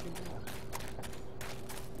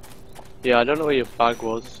 Yeah, I don't know where your bag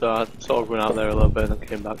was, so I sort of went out there a little bit and then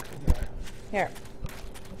came back. Here.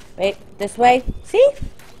 Wait, this way. See?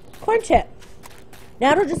 Corn chip.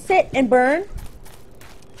 Now it'll just sit and burn.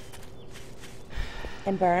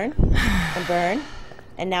 And burn. And burn.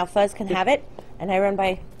 And now Fuzz can have it. And I run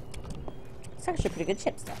by... It's actually pretty good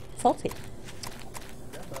chips, though. Salty.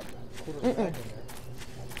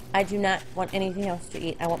 I do not want anything else to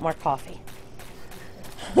eat. I want more coffee.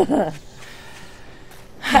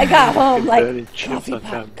 I got home like,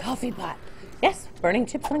 coffee pot. Yes, burning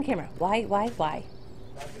chips on camera. Why?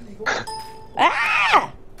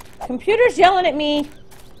 Ah! Computer's yelling at me.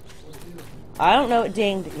 I don't know, it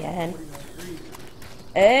dinged again.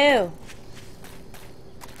 Oh.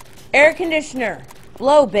 Air conditioner.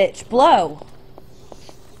 Blow, bitch, blow.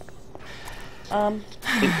 Why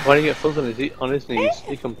do you get Fuzz on his knees?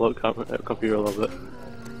 He can blow computer a little bit.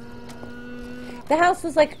 The house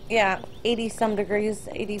was like, yeah, 80-some degrees,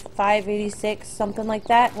 85, 86, something like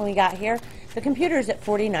that when we got here. The computer's at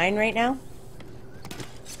 49 right now.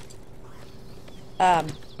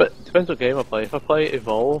 But it depends what game I play. If I play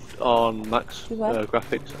Evolved on max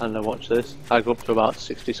graphics and I watch this, I go up to about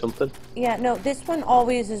 60-something. Yeah, no, this one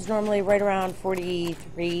always is normally right around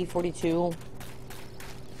 43, 42.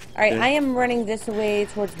 Alright, I am running this away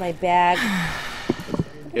towards my bag.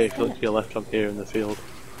 Yeah, if you look to your left, I'm here in the field.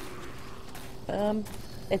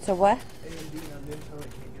 It's a what?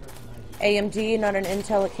 AMD, not an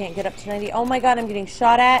Intel, it can't get up to 90. Oh my god, I'm getting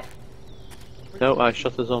shot at. No, I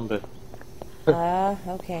shot a zombie.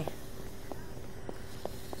 Okay.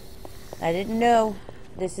 I didn't know.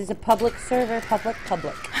 This is a public server, public.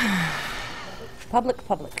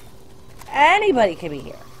 Public. Anybody can be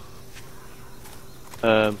here.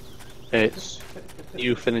 It's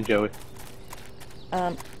you, Finn, and Joey.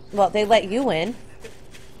 Well, they let you in.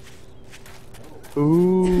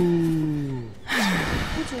 Ooh.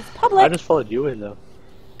 Which is public. I just followed you in, though.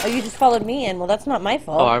 Oh, you just followed me in. Well, that's not my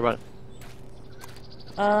fault. Oh, I ran.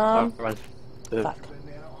 Fuck.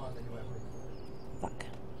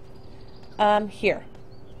 Here.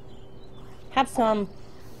 Have some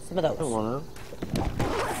of those. I don't want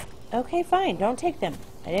to. Okay, fine. Don't take them.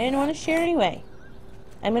 I didn't want to share anyway.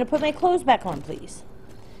 I'm going to put my clothes back on, please.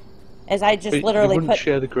 As I just literally you wouldn't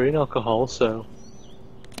share the green alcohol, so...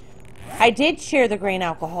 I did share the grain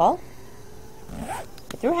alcohol. I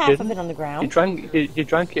threw half of it on the ground. You drank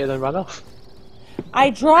it and then ran off.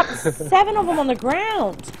 I dropped 7 of them on the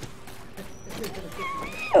ground.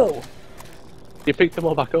 Ew. You picked them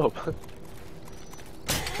all back up.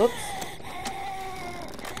 Oops.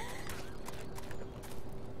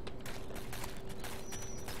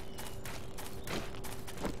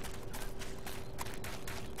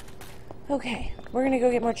 Okay, we're gonna go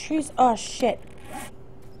get more trees. Oh shit.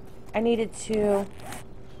 I needed to...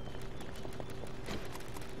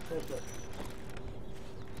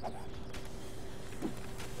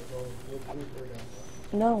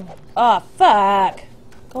 No. Oh, fuck!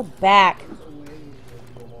 Go back.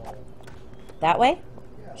 That way?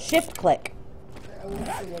 Shift click.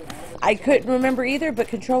 I couldn't remember either, but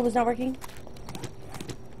control was not working.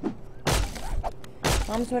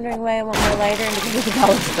 Mom's wondering why I want more lighter and because of the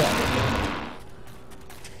dollar store.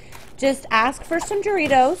 Just ask for some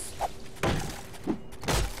Doritos.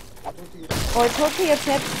 Or tortilla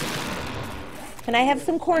chips. Can I have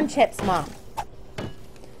some corn chips, Mom?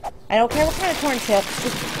 I don't care what kind of corn chips,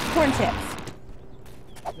 just corn chips.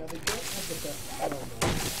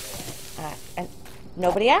 And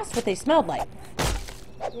nobody asked what they smelled like.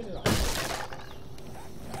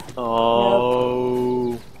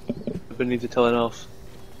 Oh, nope. But need to tell it off.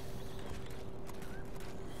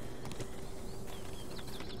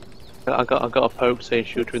 I got a poke saying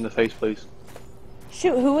shoot her in the face, please.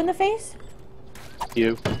 Shoot who in the face?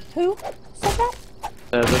 You. Who said that?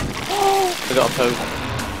 I got a poke.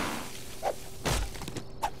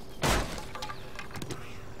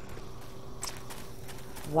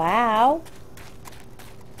 Wow.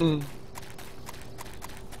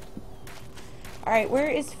 Alright, where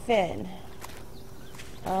is Finn?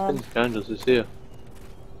 Finn's behind us, is here.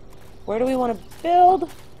 Where do we want to build?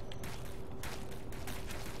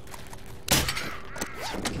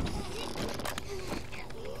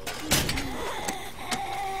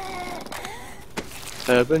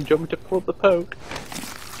 Ben, do you want me to pull up the poke?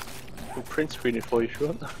 We'll print screen it for you,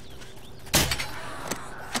 sure.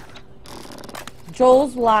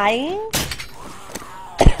 Joel's lying.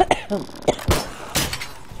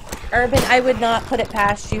 Urban, I would not put it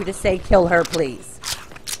past you to say kill her, please.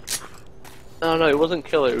 No, it wasn't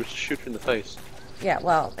kill her, it was shoot her in the face. Yeah,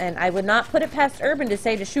 well, and I would not put it past Urban to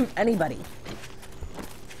say to shoot anybody.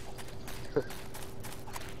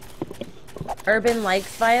 Urban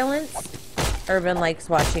likes violence. Urban likes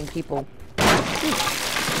watching people.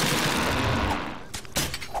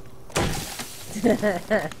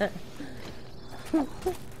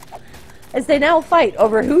 As they now fight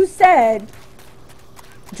over who said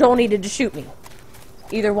Joel needed to shoot me.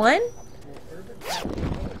 Either one?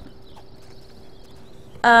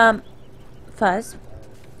 Fuzz,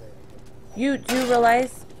 you do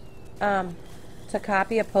realize, to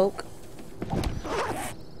copy a poke,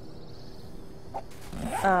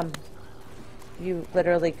 you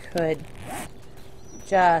literally could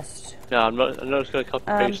just... No, I'm not just going to copy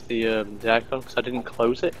paste the icon because I didn't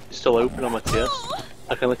close it. It's still open on my TS.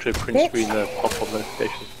 I can literally print screen the pop-up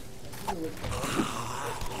notification.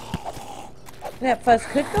 Yeah, Fuzz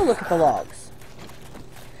could go look at the logs.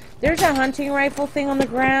 There's a hunting rifle thing on the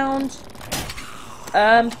ground.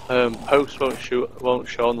 Pokes won't show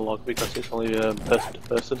on the log because it's only person to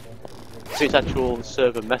person. If it's actual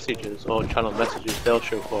server messages or channel messages, they'll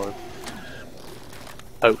show for him.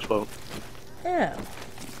 Pokes won't. Yeah.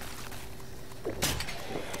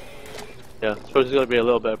 Yeah, I suppose there's got to be a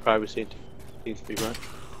little bit of privacy in TeamSpeak, right?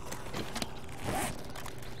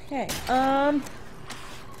 Okay.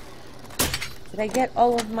 Did I get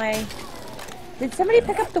all of my... Did somebody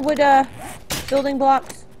pick up the wood, building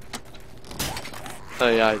blocks? Oh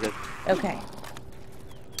yeah, I did. Okay.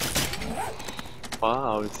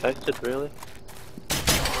 Wow, infected, really?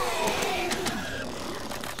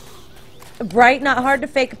 Bright, not hard to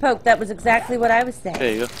fake a poke. That was exactly what I was saying.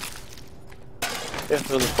 There you go. Yeah,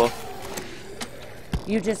 they're on the floor.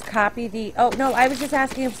 You just copy the... Oh, no, I was just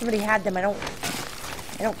asking if somebody had them. I don't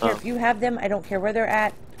care if you have them. I don't care where they're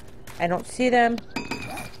at. I don't see them.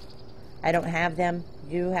 I don't have them.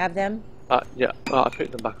 You have them? Yeah. Oh, I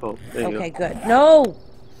picked them back up. There you Okay, go. good. No!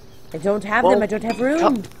 I don't have them. I don't have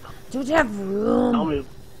room. I don't have room.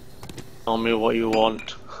 Tell me what you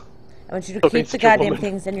want. I want you to keep the goddamn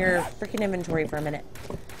things in your freaking inventory for a minute.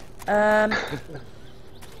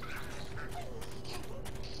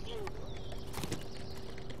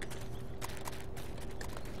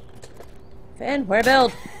 Finn, where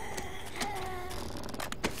build?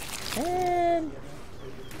 Finn.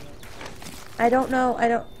 I don't know.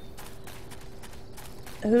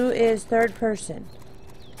 Who is third person?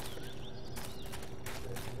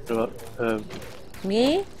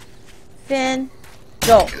 Me? Finn?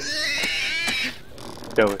 Joel.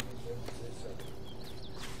 Joey.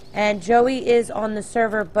 And Joey is on the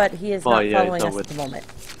server, but he is not following us at the moment.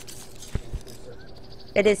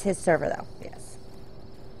 It is his server, though. Yes.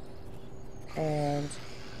 And...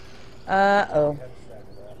 Uh-oh.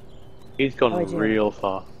 He's gone real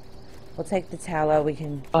far. We'll take the tallow. We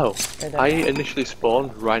can... Oh, I initially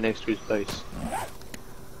spawned right next to his base.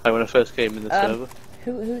 Like when I first came in the server.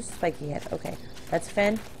 Who's Spiky Head? Okay. That's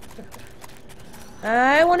Finn.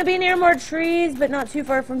 I want to be near more trees, but not too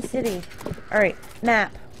far from city. Alright,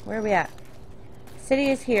 map. Where are we at? City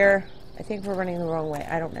is here. I think we're running the wrong way.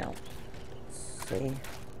 I don't know. Let's see.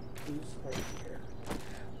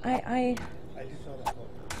 Alright,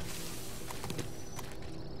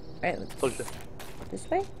 let's... This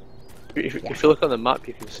way? If you look on the map,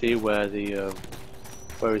 you can see where the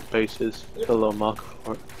where his base is. There's a little marker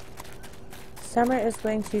for it. Summer is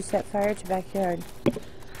going to set fire to backyard.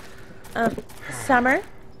 Summer,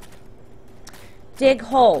 dig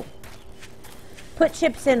hole. Put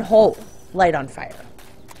chips in hole. Light on fire.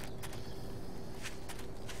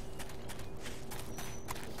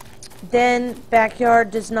 Then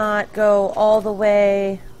backyard does not go all the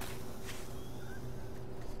way.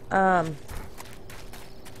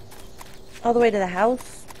 All the way to the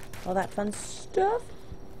house. All that fun stuff.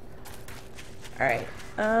 Alright.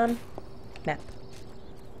 Map.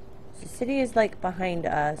 The city is like behind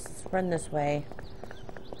us. Let's run this way.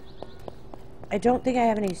 I don't think I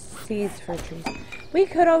have any seeds for trees. We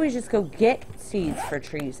could always just go get seeds for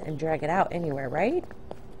trees and drag it out anywhere, right?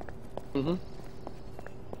 Mm-hmm.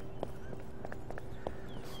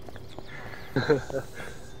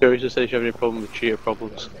 Joey just says you have any problem with cheater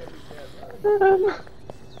problems.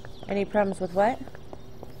 Any problems with what?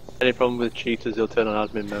 Any problem with cheaters, they'll turn on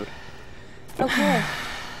admin mode. Okay.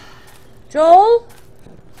 Joel?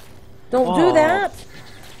 Don't do that.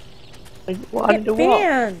 Get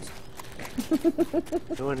banned.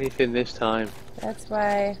 Do anything this time. That's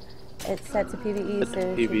why it's set to PvE.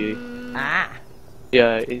 Set to PvE. Ah.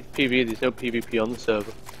 Yeah, it's PvE. There's no PvP on the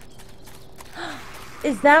server.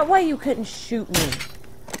 Is that why you couldn't shoot me?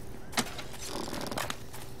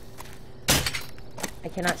 I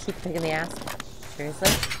cannot shoot the pig in the ass. Seriously?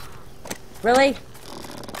 Really?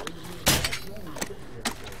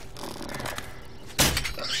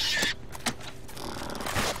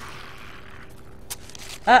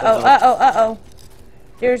 Uh-oh.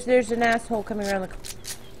 There's an asshole coming around the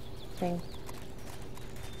thing.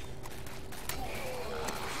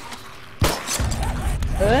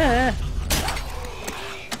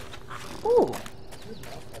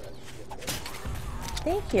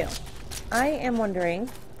 thank you. I am wondering...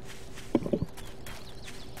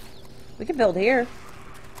 We could build here.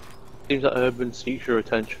 Seems that urban seeks your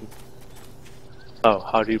attention. Oh,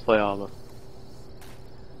 how do you play armor? What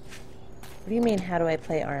do you mean, how do I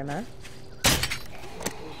play Arma?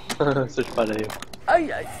 Such bad aim.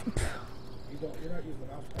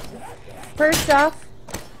 First off,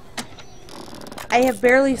 I have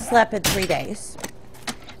barely slept in 3 days.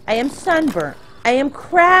 I am sunburnt. I am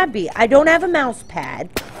crabby. I don't have a mouse pad.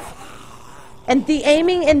 And the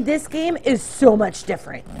aiming in this game is so much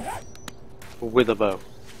different. With a bow.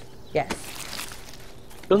 Yes.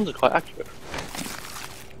 Guns are quite accurate.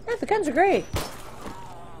 Yeah, the guns are great.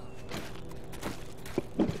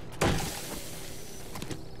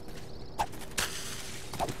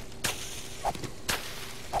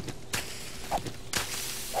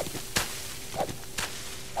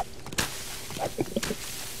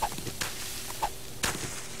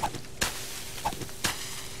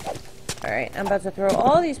 Alright, I'm about to throw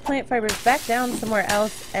all these plant fibers back down somewhere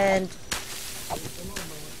else and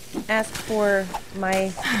ask for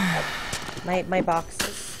my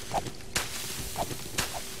boxes.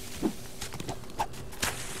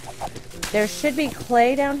 There should be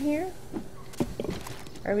clay down here.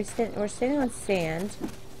 Are we we're standing on sand.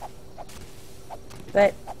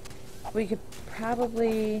 But we could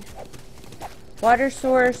probably water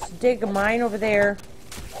source, dig a mine over there,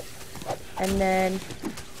 and then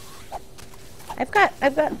I've got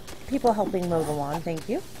people helping mow the lawn, thank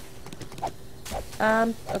you.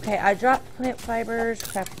 Okay, I dropped plant fibers,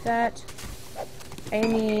 craft that. I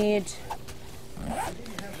need...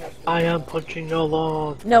 I am punching your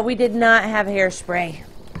lawn. No, we did not have hairspray.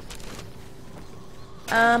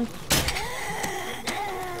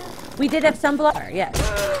 We did have sunblock, yes.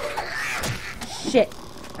 Shit,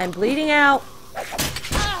 I'm bleeding out.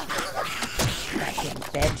 Goddamn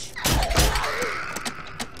bitch.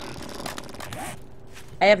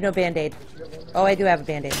 I have no band-aid. Oh, I do have a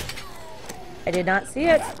band-aid. I did not see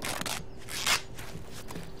it.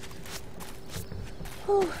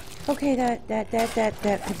 Whew. Okay, that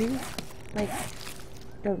could be, like,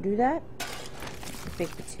 don't do that.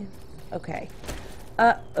 Big potato. Okay.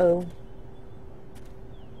 Uh-oh.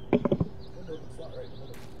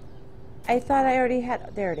 I thought I already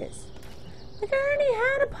had, there it is. Like, I already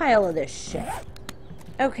had a pile of this shit.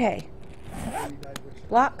 Okay.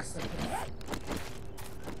 Blocks.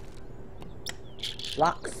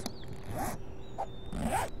 Blocks.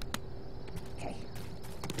 Okay.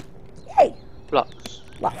 Yay! Blocks.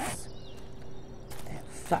 Blocks.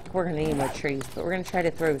 Fuck, we're gonna need more trees, but we're gonna try to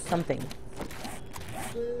throw something.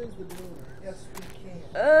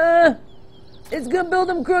 It's gonna build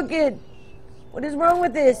them crooked. What is wrong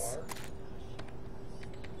with this?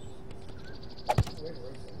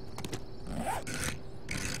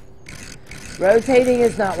 Rotating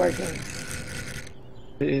is not working.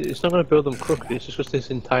 It's not going to build them crooked, it's just because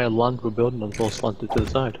this entire land we're building on is all slanted to the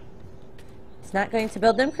side. It's not going to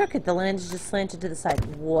build them crooked. The land is just slanted to the side.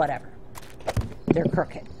 Whatever. They're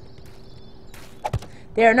crooked.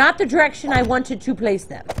 They are not the direction I wanted to place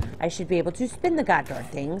them. I should be able to spin the goddamn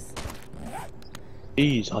things.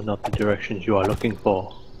 These are not the directions you are looking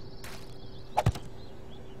for.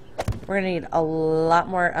 We're going to need a lot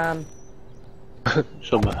more,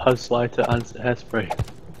 Some hose lighter and hairspray.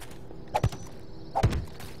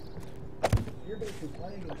 You're basically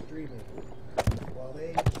playing and streaming while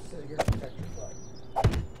they sit here and protect your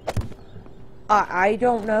butt. I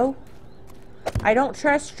don't know. I don't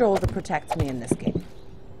trust Joel to protect me in this game.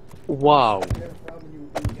 Wow.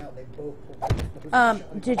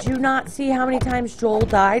 Did you not see how many times Joel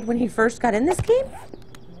died when he first got in this game?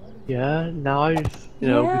 Yeah, now I've,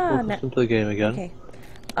 become accustomed to the game again. Okay.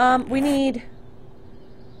 We need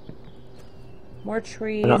more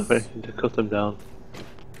trees. I'm not ready to cut them down.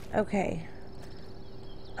 Okay.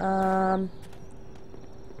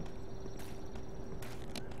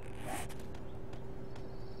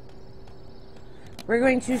 We're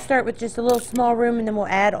going to start with just a little small room and then we'll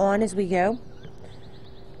add on as we go.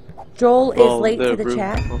 Joel is late to the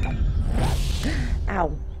chat.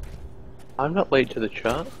 Ow. I'm not late to the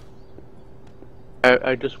chat.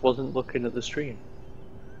 I just wasn't looking at the stream.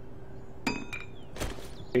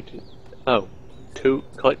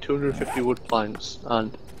 Collect 250 wood planks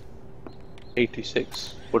and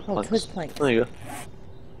 86 wood planks. Twist planks. There you go.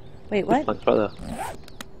 Wait, what? Planks right there. There's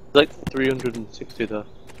like 360 there.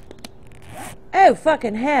 Oh,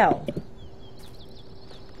 fucking hell.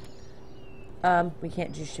 We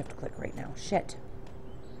can't do shift click right now. Shit.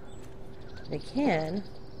 They can.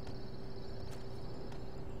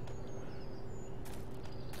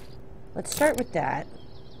 Let's start with that.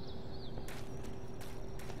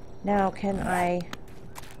 Now, can I...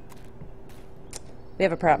 We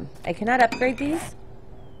have a problem. I cannot upgrade these.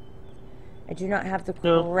 I do not have the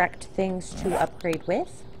correct things to upgrade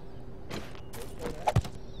with.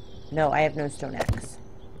 No, I have no stone axe.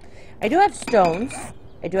 I do have stones.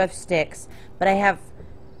 I do have sticks, but I have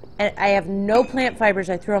no plant fibers.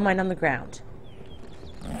 I throw mine on the ground.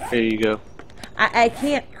 Here you go. I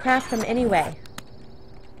can't craft them anyway.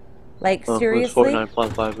 Like, Oh, seriously? 49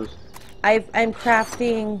 plant fibers. I'm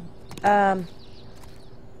crafting, I'll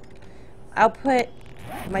put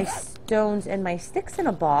my stones and my sticks in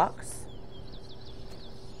a box.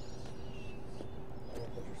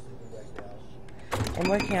 I'm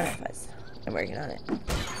working on it, Fuzz. I'm working on it.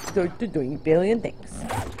 Doing a billion things.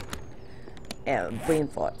 Brain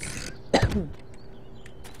thoughts.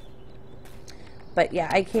 But yeah,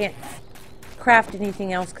 I can't craft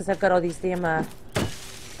anything else because I've got all these damn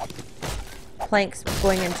planks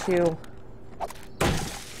going into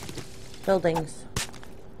buildings.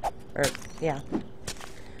 Or, yeah.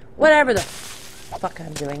 Whatever the fuck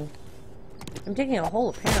I'm doing. I'm digging a hole,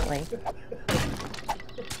 apparently.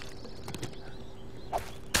 I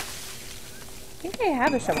think I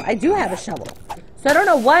have a shovel. I do have a shovel. So I don't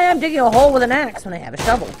know why I'm digging a hole with an axe when I have a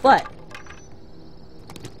shovel, but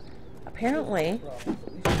apparently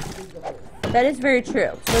that is very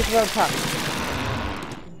true. So that's what I'm talking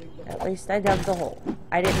about. At least I dug the hole.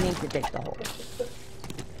 I didn't need to dig the hole.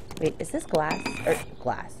 Wait, is this glass? Or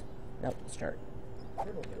glass. Nope, it's dirt. I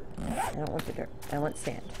don't want the dirt. I want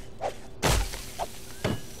sand.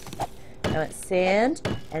 I want sand,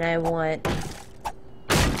 and I want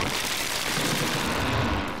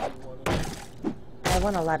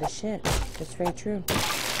a lot of shit. That's very true.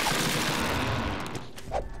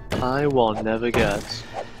 I want never gets.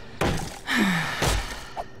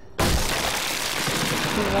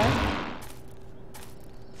 What?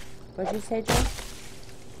 What'd you say, Joe?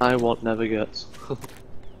 I want never gets.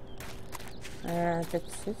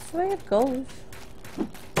 That's the way it goes.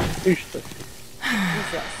 Usually.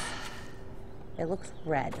 What's this? It looks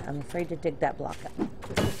red. I'm afraid to dig that block up.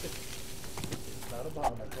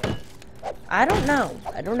 I don't know.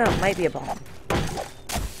 I don't know. It might be a bomb.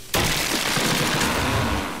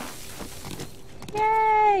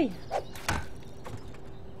 Yay!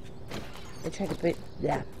 They tried to put...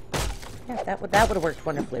 Yeah. Yeah, that would have worked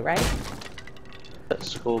wonderfully, right? That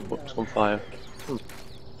school book's on fire.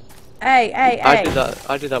 Hey! I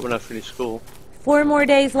did that when I finished school. 4 more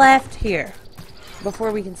days left here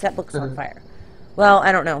before we can set books on fire. Well,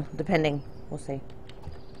 I don't know. Depending. We'll see.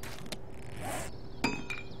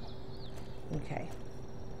 Okay.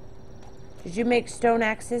 Did you make stone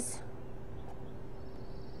axes?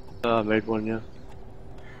 I made one, yeah.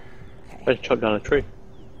 Okay. I just chopped down a tree.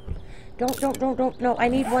 Don't. No, I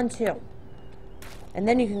need one too. And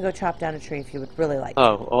then you can go chop down a tree if you would really like.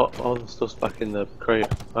 Oh, all the stuff's back in the crate.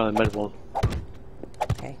 I made one.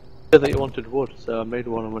 Okay. Said that you wanted wood, so I made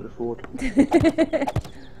one and went for wood.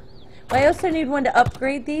 Well, I also need one to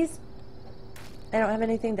upgrade these. I don't have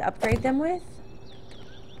anything to upgrade them with.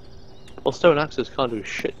 Well, stone axes can't do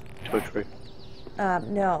shit to a tree.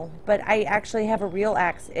 No, but I actually have a real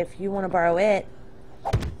axe if you want to borrow it.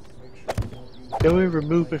 Joey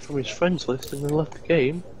removed me from his friends list and then left the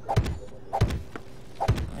game.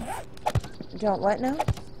 Don't what now?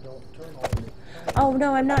 Oh,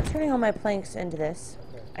 no, I'm not turning all my planks into this.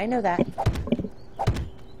 I know that.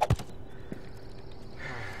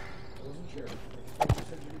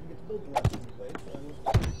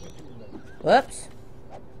 Whoops.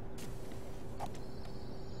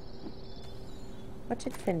 What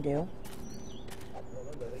did Finn do?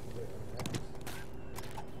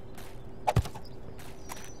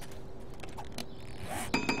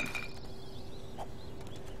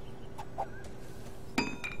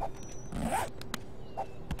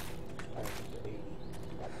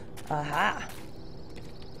 Aha.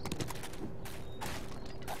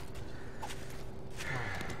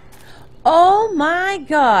 Oh my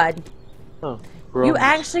God. Oh, You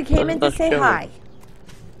actually came in to That's say Joey. hi.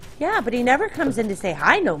 Yeah, but he never comes in to say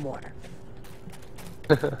hi no more.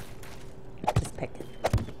 Just picking.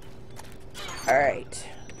 Alright.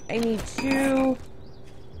 I need 2.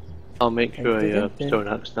 I'll make you a stone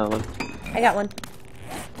axe now then. I got one.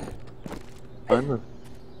 Fine then.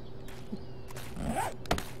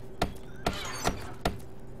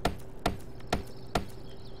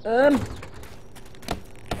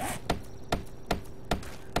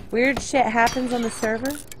 Weird shit happens on the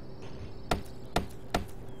server.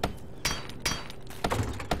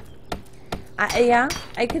 Yeah,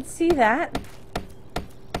 I could see that.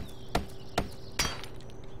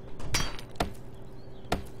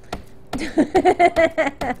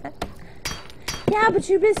 Yeah, but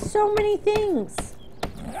you missed so many things.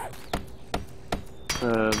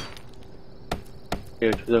 Here,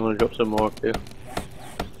 I'm gonna drop some more up here.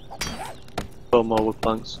 4 more wood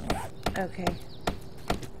planks. Okay.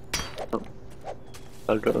 Oh.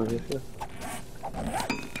 I'll drop them here.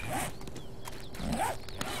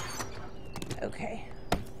 Okay.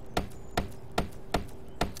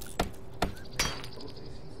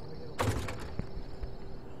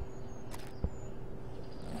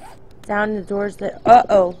 Down the doors that.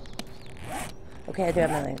 Uh-oh. Okay, I do have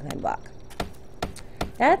my land claim block.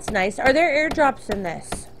 That's nice. Are there airdrops in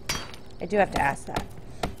this? I do have to ask that.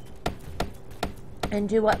 And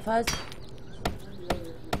do what, Fuzz?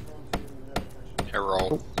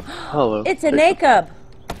 Roll. Hello. It's a Nakub.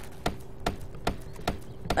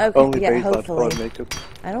 Okay, Only yeah, Bay's allowed to hopefully. find makeup.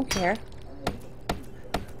 I don't care.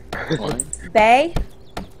 What? Bay?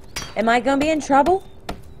 Am I gonna be in trouble?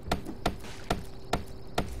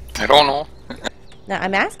 I don't know. No,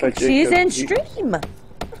 I'm asking. Jacob, She's in you- stream.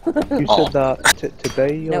 You Oh. said that to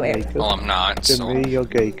Bay you're No air. Jacob, Well, I'm not, to so... me you're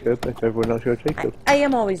Jacob, and to everyone else you're Jacob. I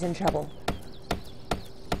am always in trouble.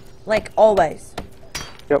 Like, always.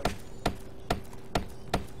 Yep.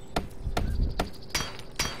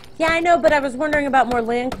 Yeah, I know, but I was wondering about more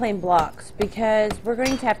land claim blocks, because we're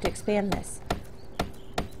going to have to expand this.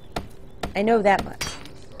 I know that much.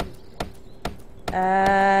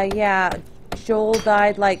 Yeah. Joel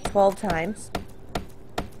died like 12 times.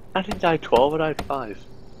 I didn't die 12, I died 5.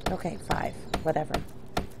 Okay, 5. Whatever.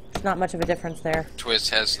 There's not much of a difference there. Twiz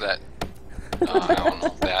has that... I don't know,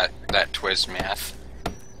 that Twiz math.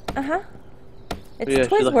 Uh-huh. It's Yeah, she's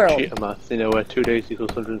Twiz like World. a cheater math, you know, where 2 days equals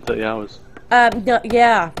 130 hours. No,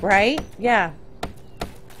 yeah, right? Yeah.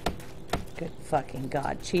 Good fucking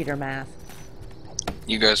God. Cheater math.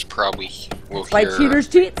 You guys probably will That's why hear cheaters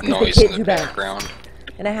cheat, 'cause they noise can't in do the math. background.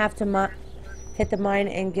 And I have to hit the mine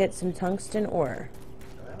and get some tungsten ore.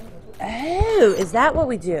 Oh, is that what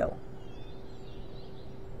we do?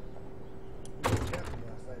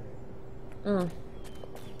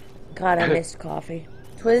 God, I missed coffee.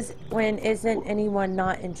 Twiz, when isn't anyone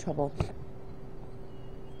not in trouble?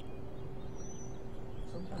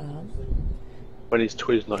 When his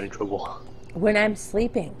Twiz not in trouble. When I'm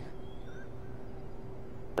sleeping.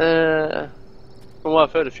 From what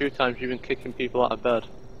I've heard a few times, you've been kicking people out of bed.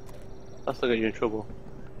 That's not getting you in trouble.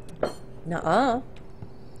 Nuh-uh.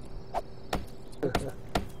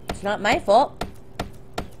 It's not my fault.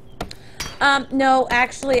 No,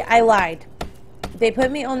 actually, I lied. They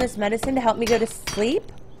put me on this medicine to help me go to sleep.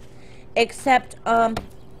 Except,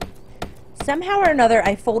 somehow or another,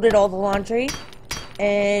 I folded all the laundry.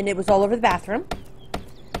 And it was all over the bathroom.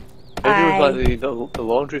 Maybe it was like the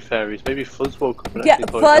laundry fairies. Maybe Fuzz woke up and Yeah, actually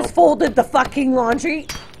thought it Fuzz helped. folded the fucking laundry.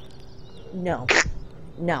 No.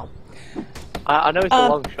 No. I know it's a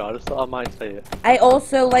long shot, I just thought I might say it. I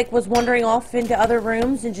also, like, was wandering off into other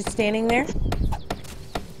rooms and just standing there.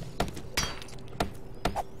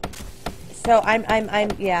 So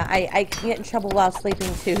yeah, I can get in trouble while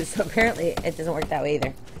sleeping too, so apparently it doesn't work that way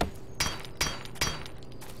either.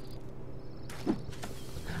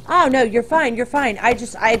 Oh, no, you're fine, you're fine. I've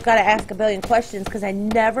got to ask a billion questions because I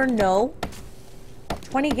never know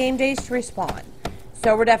 20 game days to respawn.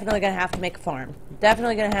 So we're definitely going to have to make a farm.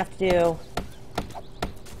 Definitely going to have to do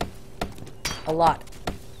a lot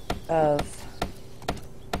of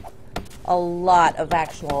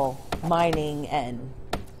actual mining and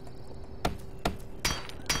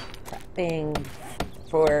prepping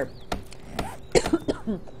for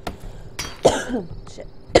shit.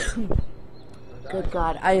 Good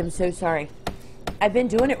God, I am so sorry. I've been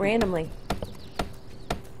doing it randomly.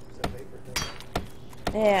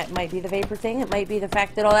 Yeah, it might be the vapor thing. It might be the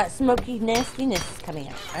fact that all that smoky nastiness is coming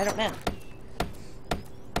out. I don't know.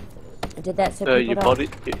 I did that so people Your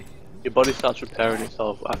don't... body starts repairing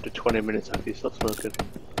itself after 20 minutes after you stop smoking.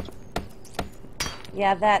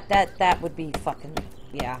 Yeah, that would be fucking...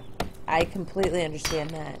 Yeah. I completely understand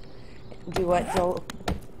that. Do what, Joel?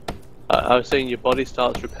 I was saying your body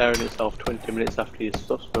starts repairing itself 20 minutes after you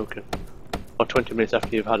stop smoking. Or 20 minutes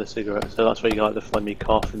after you've had a cigarette. So that's why you get like the phlegmy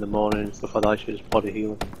cough in the morning and stuff like that. It's just body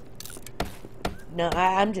healing. No,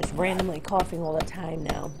 I'm just randomly coughing all the time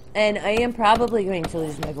now. And I am probably going to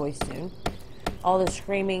lose my voice soon. All the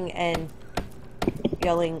screaming and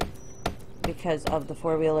yelling because of the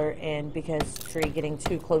four-wheeler and because Tree getting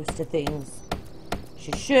too close to things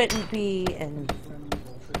she shouldn't be, and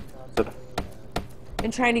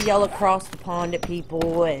trying to yell across the pond at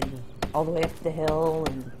people and all the way up the hill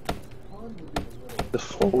and... The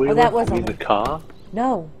four-wheeler? that was You mean on- the car?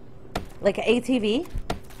 No. Like an ATV?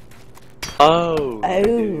 Oh! I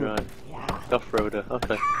do, Oh. right. Yeah. Off-roader,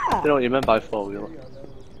 okay. I don't know what you meant by four-wheeler.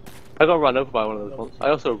 I got run over by one of those once. I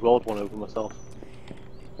also rolled one over myself.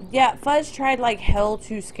 Yeah, Fuzz tried like hell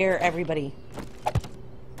to scare everybody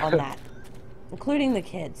on that, including the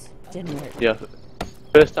kids. Didn't work. Yeah.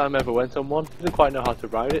 First time I ever went on one, didn't quite know how to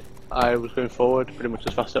ride it. I was going forward pretty much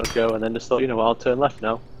as fast as I could go, and then just thought, you know what, I'll turn left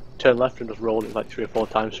now. Turn left and just rolled it like 3 or 4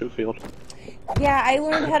 times through the field. Yeah, I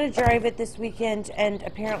learned how to drive it this weekend, and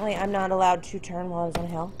apparently I'm not allowed to turn while I was on a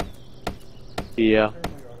hill. Yeah.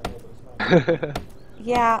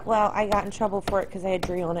 Yeah, well, I got in trouble for it because I had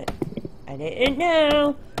Dree on it. I didn't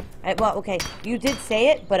know. Well, okay, you did say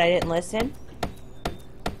it, but I didn't listen.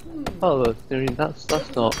 Oh, I mean, that's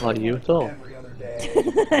not like you at all. Every other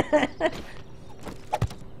day.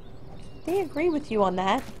 They agree with you on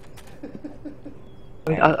that. I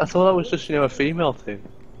mean, I thought that was just, you know, a female thing.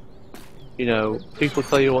 You know, people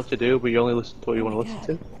tell you what to do, but you only listen to what you want to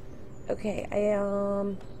listen to. Okay,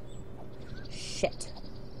 shit.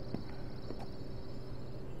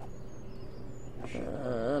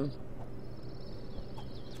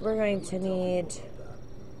 We're going to need...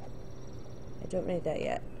 I don't need that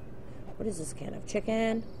yet. What is this can of?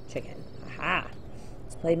 Chicken? Chicken. Aha!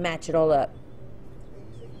 Let's play match it all up.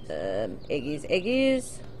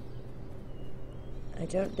 Eggies.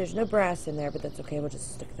 There's no brass in there, but that's okay. We'll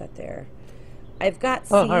just stick that there. I've got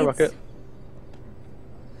seeds. Oh, hi, Rocket.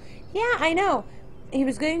 Yeah, I know. He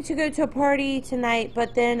was going to go to a party tonight,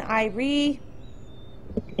 but then you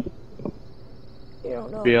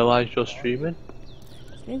don't know. Realised you're streaming?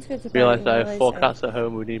 Realised I have 4 cats at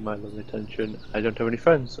home who need my loving attention. I don't have any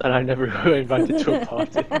friends, and I never got invited to a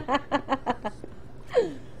party.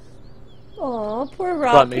 Aw, poor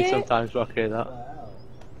Rocket. Like me sometimes, Rocket, that.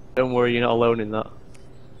 Don't worry, you're not alone in that.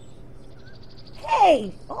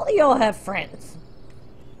 Hey, all of y'all have friends.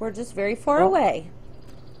 We're just very far away.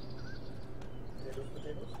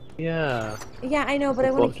 Yeah. Yeah, I know, but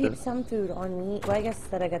I want to keep some food on me. Well, I guess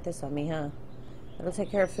that I got this on me, huh? That'll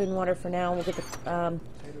take care of food and water for now. We'll get the, Potatoes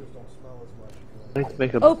don't smell as much. I need to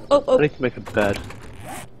make a, Oh. I need to make a bed.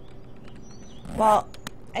 Well,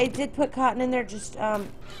 I did put cotton in there, just,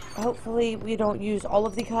 hopefully we don't use all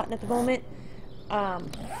of the cotton at the moment. Yeah,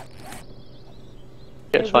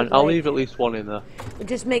 it's fine. I'll leave at least 1 in there. We'll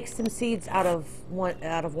just make some seeds out of one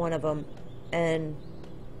of them, and...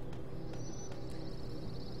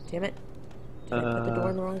 Damn it. Did I put the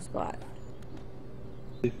door in the wrong spot?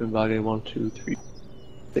 Sleeping bag in 1, 2, 3,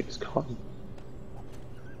 6 cotton.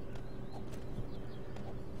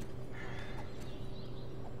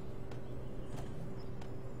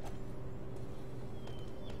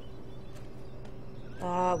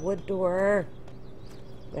 Wood door.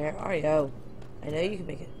 Where are you? I know you can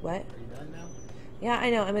make it. What? Are you done now? Yeah, I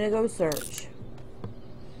know. I'm gonna go search.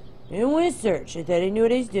 I don't want to search. I thought I knew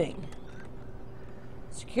what I was doing.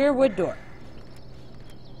 Secure wood door.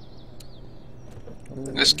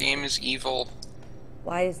 This game is evil.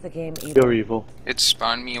 Why is the game evil? You're evil. It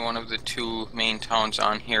spawned me one of the 2 main towns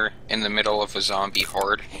on here in the middle of a zombie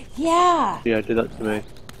horde. Yeah! Yeah, it did that to me.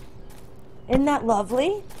 Isn't that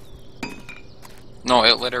lovely? No,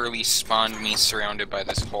 it literally spawned me surrounded by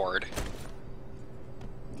this horde.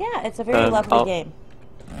 Yeah, it's a very lovely game.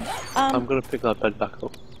 I'm gonna pick that bed back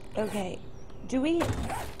up. Okay. Do we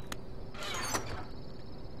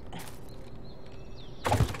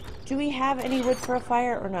have any wood for a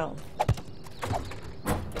fire or no?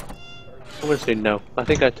 I'm gonna say no. I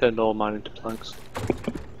think I turned all mine into planks.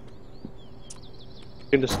 You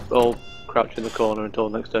can just all crouch in the corner until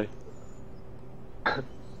the next day.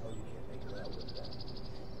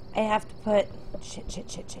 I have to put shit.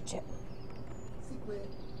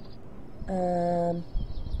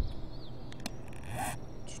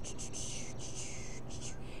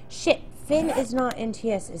 Shit, Finn is not in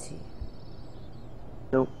TS, is he?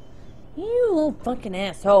 Nope. You little fucking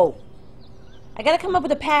asshole. I gotta come up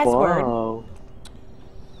with a password. Wow.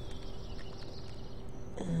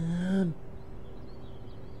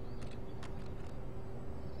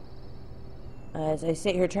 As I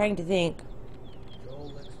sit here trying to think.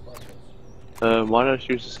 Why don't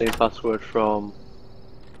you use the same password from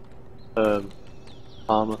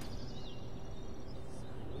Armor?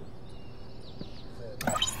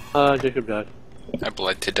 Jacob died. I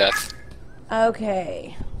bled to death.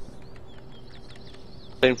 Okay.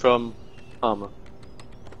 Same from Armor.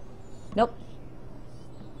 Nope.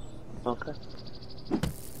 Okay.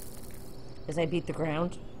 As I beat the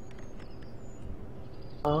ground.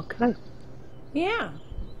 Okay. Yeah.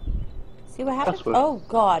 See what happens? Password. Oh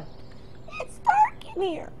god. It's dark in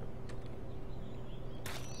here.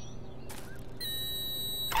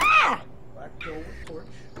 Ah! Black door with torch.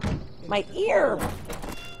 My ear.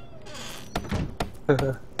 Black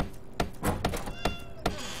door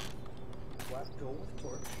with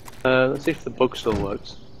torch. Let's see if the bug still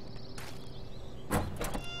works.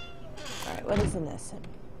 what is in this?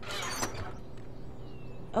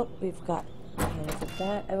 Oh, we've got cans of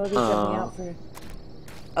that. I will be jumping out for...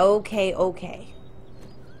 Okay, okay.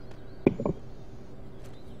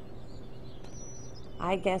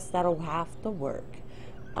 I guess that'll have to work.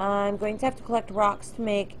 I'm going to have to collect rocks to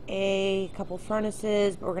make a couple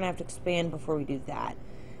furnaces, but we're going to have to expand before we do that.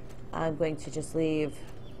 I'm going to just leave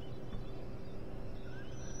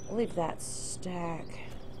that stack.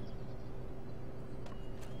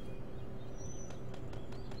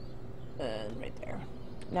 And right there.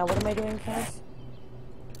 Now what am I doing, Kaz?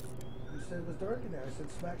 You said it was dark in there. I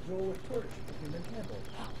said smack Joel with torch, with human candle.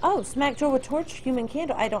 Oh, smack Joel with torch, human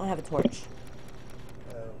candle. I don't have a torch.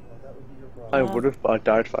 Well, that would be your I problem. would have, but I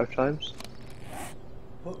died 5 times.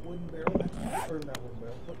 Put wooden barrel next to, or not wooden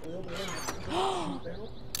barrel, put oil barrel next to the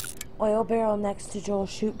barrel. Oil barrel next to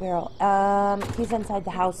Joel's shoot barrel. He's inside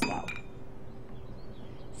the house though.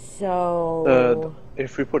 So...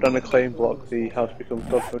 If we put down a claim block, the house becomes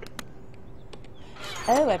buffered.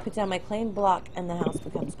 Oh, I put down my claim block and the house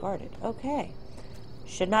becomes guarded. Okay.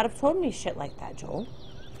 Should not have told me shit like that, Joel.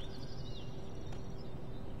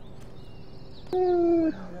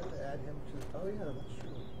 You have to add him to, oh yeah, that's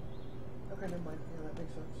true. Okay, never mind. Yeah, that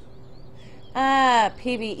makes sense. Ah,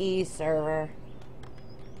 PvE server.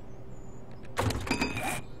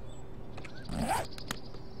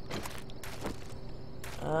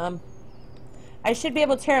 I should be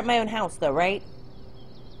able to tear up my own house though, right?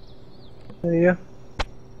 Yeah. Yes.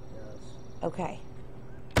 Okay.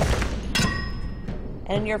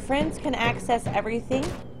 And your friends can access everything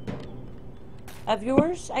of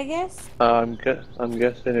yours, I guess? I'm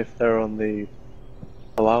guessing if they're on the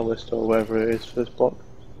allow list or wherever it is for this block.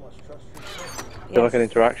 Wants trust free trade. Is there like an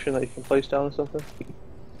interaction that you can place down or something?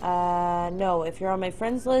 No. If you're on my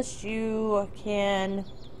friends list, you can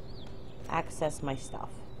access my stuff.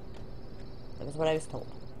 That was what I was told.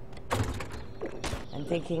 I'm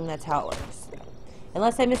thinking that's how it works.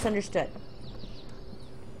 Unless I misunderstood.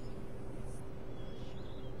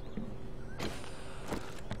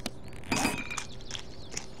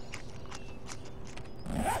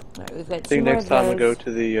 Alright, we've got I two think more next of time I those. go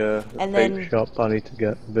to the And vape then- shop, I need to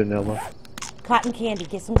get vanilla. Cotton candy.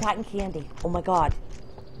 Get some cotton candy. Oh my god.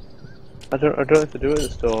 I don't have to do it at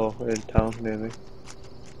the store in town near me.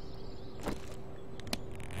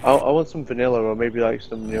 I want some vanilla or maybe like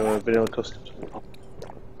some vanilla customs.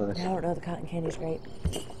 Nice. I don't know. The cotton candy's great.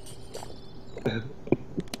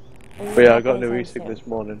 But yeah, I got a new e-cig this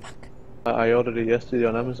morning. I ordered it yesterday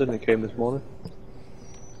on Amazon. It came this morning.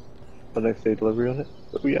 The next day delivery on it.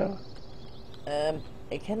 But yeah.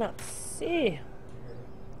 I cannot see.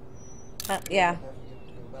 Yeah.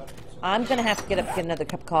 I'm gonna have to get up and get another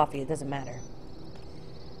cup of coffee. It doesn't matter.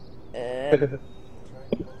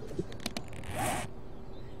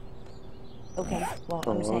 Okay, well,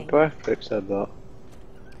 I'm saying. Do I have to accept that?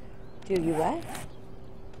 Do you what?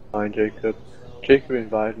 Fine, Jacob. Jacob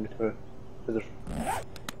invited me to the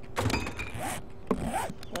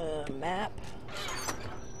Map.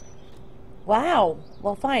 Wow.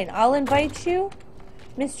 Well, fine. I'll invite you,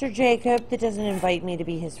 Mr. Jacob, that doesn't invite me to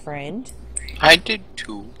be his friend. I did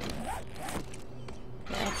too.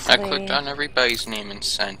 I Actually, clicked on everybody's name and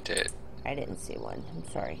sent it. I didn't see one. I'm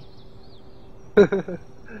sorry.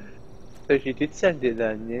 So she did send it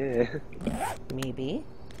then, yeah. Maybe.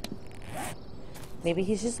 Maybe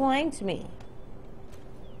he's just lying to me.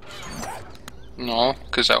 No,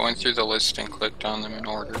 because I went through the list and clicked on them in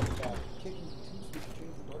order. Kicking the teams, we can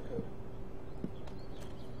change the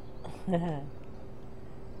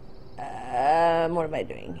barcode. What am I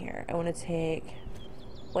doing here? I want to take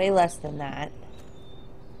way less than that.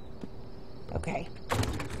 Okay.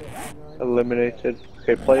 Eliminated.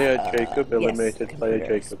 Okay, player Jacob, yes, eliminated player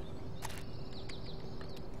computers. Jacob.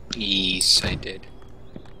 Yes, I did.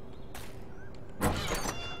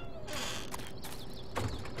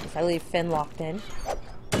 So I leave Finn locked in.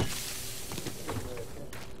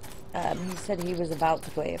 He said he was about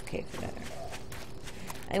to go AFK for dinner.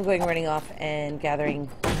 I'm going running off and gathering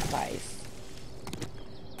supplies.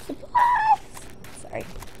 Supplies! Sorry.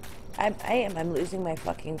 I'm losing my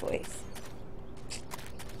fucking voice.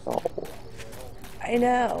 Oh. I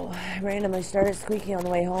know. I randomly started squeaking on the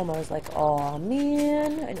way home. I was like, oh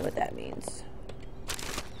man, I know what that means.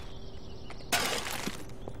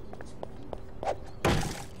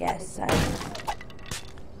 Yes,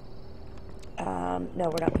 no,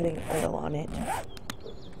 we're not putting oil on it.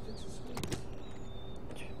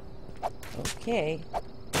 Okay.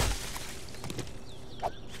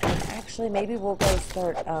 And actually, maybe we'll go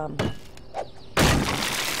start, I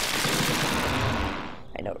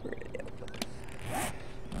know what we're gonna do.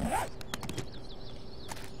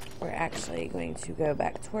 We're actually going to go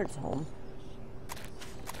back towards home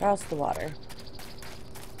Across the water.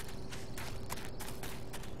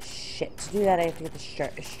 Shit, to do that I have to get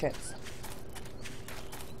the strips.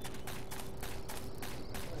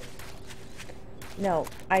 No,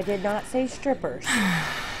 I did not say strippers.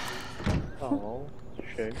 Oh,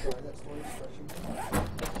 shame.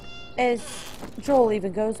 As Joel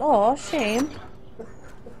even goes, "Oh, shame."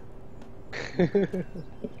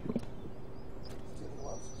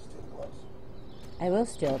 I will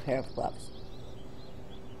steal a pair of gloves.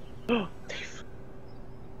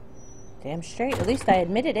 Damn straight. At least I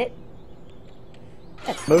admitted it.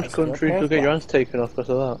 Yes, I Most steal a countries pair will of get your gloves. hands taken off because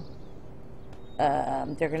of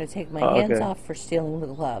that. They're gonna take my Oh, hands okay. off for stealing the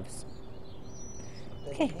gloves.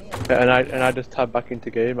 Okay. Yeah, and I just tab back into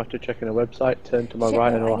game after checking a website, turn to my Shit,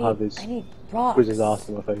 right, no, and all I have is I need rocks. quizzes ass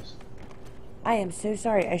in my face. I am so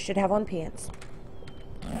sorry. I should have on pants.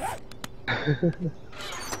 I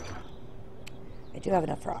do have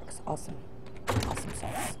enough rocks. Awesome. Awesome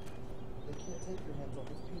sauce.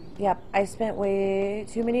 Yep, I spent way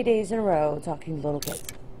too many days in a row talking to little kids.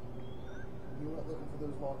 You went looking for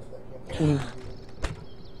those logs that can't.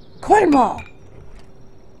 Cornwall!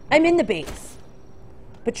 I'm in the base.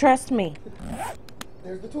 But trust me,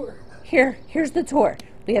 There's the tour. here's the tour.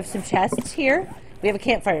 We have some chests here. We have a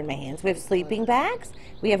campfire in my hands. We have sleeping bags.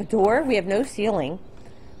 We have a door. We have no ceiling.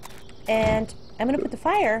 And I'm going to put the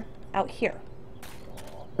fire out here.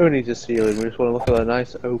 Who needs a ceiling? We just want to look at a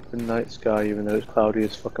nice open night sky, even though it's cloudy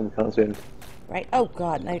as fuck and we can't see anything. Right? Oh,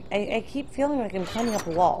 God. And I keep feeling like I'm climbing up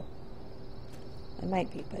a wall. I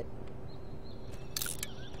might be, but...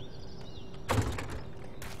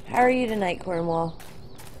 How are you tonight, Cornwall?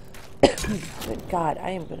 Good God,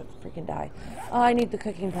 I am gonna freaking die. Oh, I need the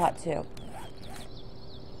cooking pot, too.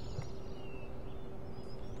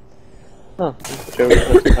 Oh, Joey,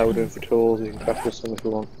 that's how we're doing for tools. You can craft us some if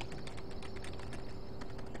you want.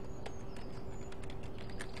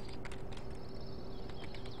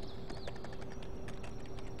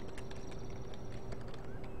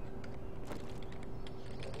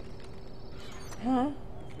 Huh?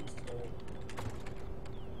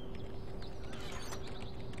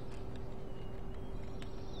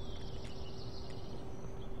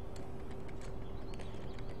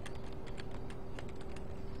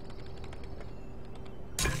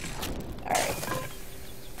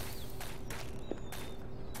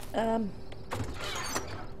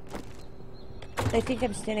 I think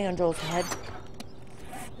I'm standing on Joel's head.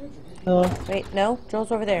 Wait, no?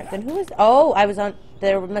 Joel's over there. Then who is... Oh, I was on...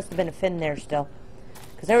 There must have been a fin there still.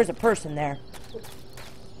 Because there was a person there.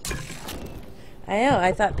 I know,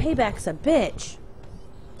 I thought Payback's a bitch.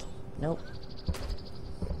 Nope.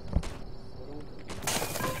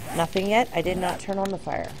 Nothing yet? I did not turn on the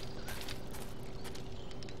fire.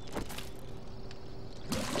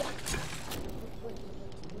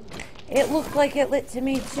 It looked like it lit to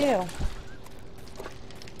me too.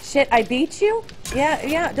 Shit, I beat you?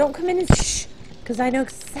 Yeah, don't come in and shh. Because I know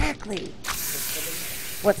exactly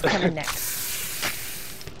what's coming next.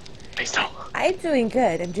 Please don't. I'm doing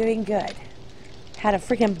good. I'm doing good. Had a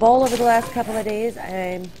freaking bowl over the last couple of days.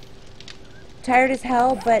 I'm tired as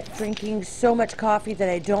hell, but drinking so much coffee that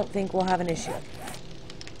I don't think we'll have an issue.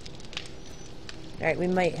 Alright, we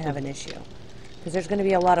might have an issue. Because there's going to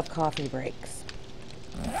be a lot of coffee breaks.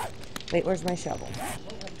 Wait, where's my shovel?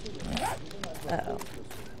 Uh-oh.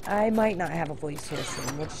 I might not have a voice here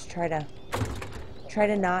soon. We'll just try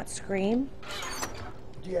to not scream.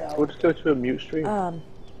 Yeah. We'll just go to a mute stream.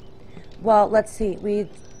 Well, let's see.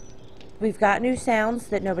 We've got new sounds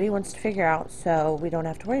that nobody wants to figure out, so we don't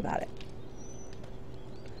have to worry about it.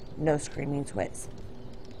 No screaming twits.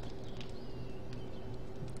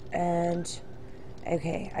 And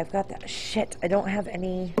okay, I've got that. Shit, I don't have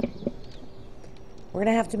any. We're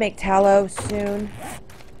gonna have to make tallow soon.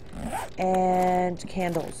 And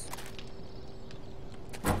candles.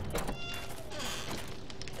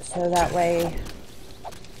 So that way.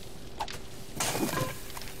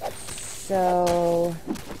 So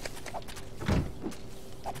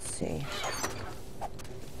let's see.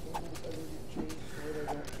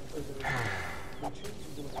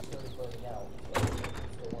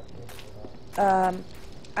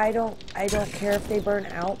 I don't care if they burn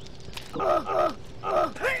out.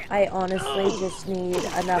 I honestly just need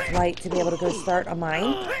enough light to be able to go start a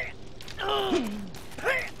mine.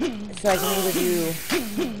 So I can either do...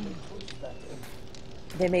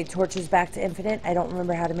 They made torches back to infinite. I don't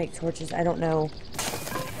remember how to make torches. I don't know.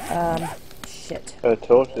 Shit.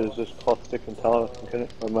 Torches, just cloth, stick, and tallow, I think, innit?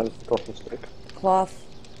 Or minus the cloth and stick. Cloth,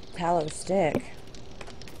 tallow, stick.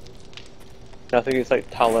 I think it's like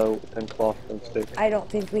tallow and cloth and stick. I don't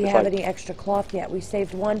think we It's have like- any extra cloth yet. We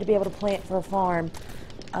saved one to be able to plant for a farm.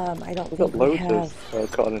 I don't We've think got we loads have.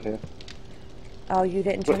 of cotton in here. Oh, you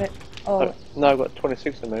didn't turn it? Oh, No, I've got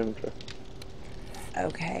 26 in my inventory.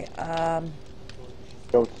 okay.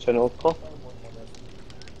 You want me to turn it off, Paul?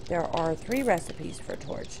 There are 3 recipes for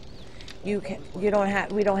torch. We don't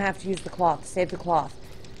have to use the cloth. Save the cloth.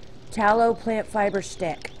 Tallow plant fiber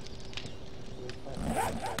stick.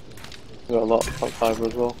 We've got a lot of plant fiber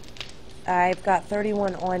as well. I've got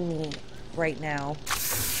 31 on me right now.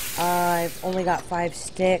 I've only got 5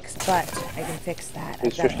 sticks, but I can fix that.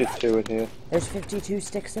 There's 52 in here. There's 52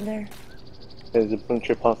 sticks in there? There's a bunch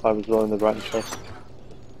of plant fiber as well in the right chest.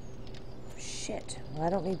 Shit. Well, I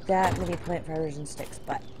don't need that many plant fibers and sticks,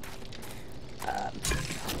 but...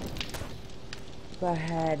 go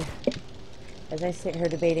ahead. As I sit here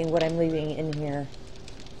debating what I'm leaving in here.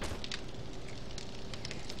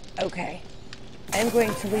 Okay. I'm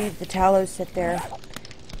going to leave the tallow sit there.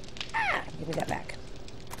 Ah, give me that back.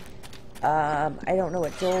 I don't know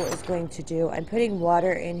what Joel is going to do. I'm putting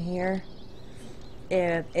water in here.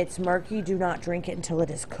 If it's murky, do not drink it until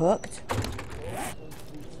it is cooked.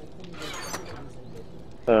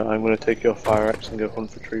 I'm going to take your fire axe and go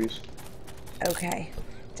hunt for trees. Okay.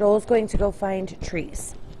 Joel's going to go find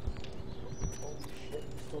trees.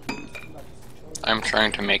 I'm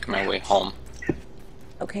trying to make my way home.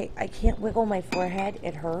 Okay, I can't wiggle my forehead.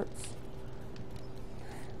 It hurts.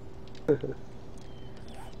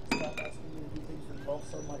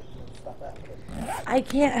 I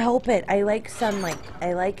can't help it. I like sunlight.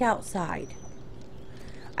 I like outside.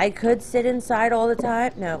 I could sit inside all the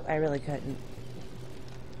time. No, I really couldn't.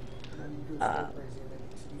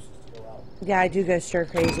 Yeah, I do go stir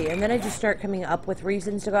crazy. And then I just start coming up with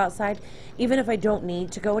reasons to go outside. Even if I don't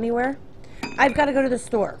need to go anywhere. I've got to go to the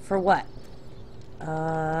store. For what?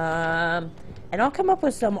 And I'll come up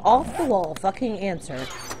with some off-the-wall fucking answer.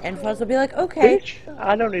 And Fuzz will be like, okay. Bitch,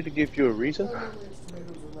 I don't need to give you a reason.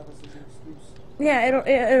 Yeah,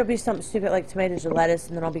 it'll be something stupid like tomatoes or lettuce,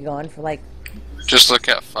 and then I'll be gone for like... Just look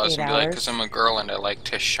at Fuzz 8 and be like, hours. because I'm a girl and I like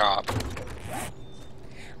to shop.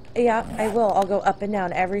 Yeah, I will. I'll go up and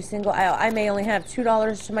down every single aisle. I may only have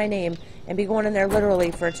 $2 to my name and be going in there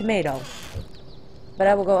literally for a tomato. But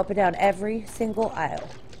I will go up and down every single aisle.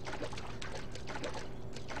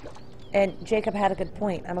 And Jacob had a good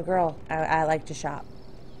point. I'm a girl. I like to shop.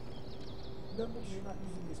 No, but you're not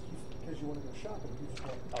using the excuse because you want to go shopping. You just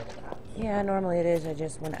want out of the house. Yeah, normally it is. I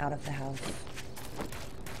just went out of the house.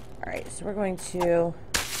 Alright, so we're going to...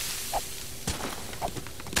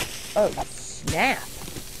 Oh, snap!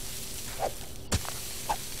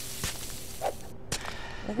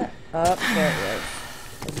 Look at that. Oh, there it is.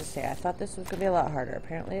 As I say, I thought this was going to be a lot harder.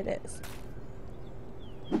 Apparently it is.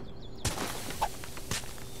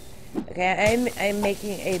 Okay, I'm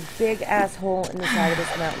making a big ass hole in the side of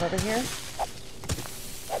this mountain over here.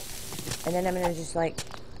 And then I'm going to just, like,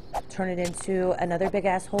 turn it into another big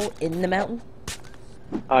ass hole in the mountain.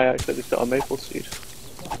 I actually just got a maple seed.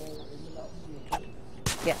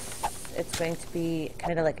 Yes, it's going to be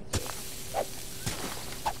kind of like a cave.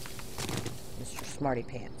 Mr. Smarty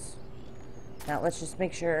Pants. Now let's just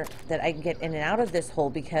make sure that I can get in and out of this hole,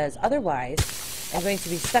 because otherwise I'm going to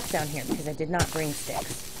be stuck down here because I did not bring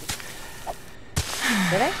sticks.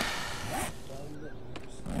 Did I?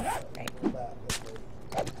 Right.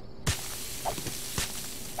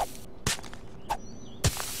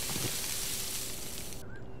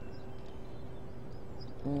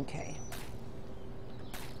 Okay.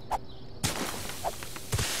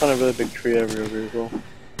 Found a really big tree area over here as well.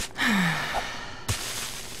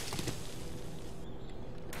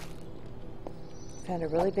 Found a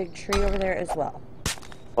really big tree over there as well.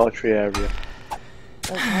 Oh, tree area.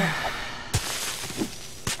 Okay.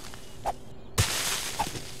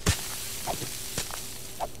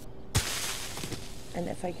 And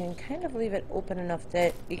if I can kind of leave it open enough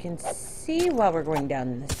that you can see while we're going down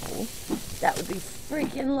in this hole, that would be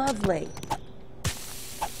freaking lovely.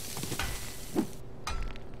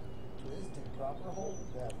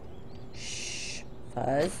 Shh,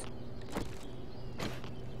 Fuzz.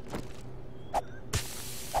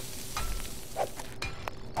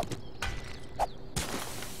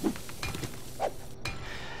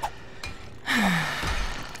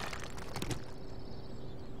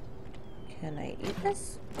 Can I eat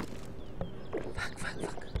this?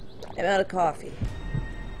 Fuck. I'm out of coffee.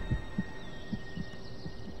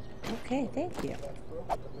 Okay, thank you.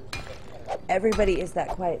 Everybody is that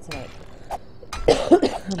quiet tonight.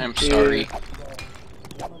 I'm sorry.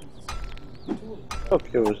 Hope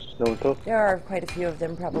there was no one talking. There are quite a few of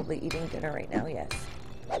them probably eating dinner right now, yes.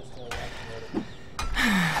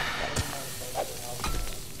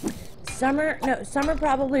 Summer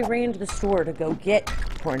probably ran to the store to go get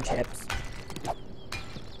corn chips.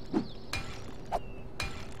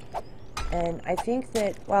 And I think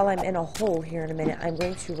that while I'm in a hole here in a minute, I'm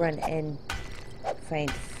going to run and find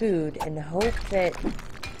food and hope that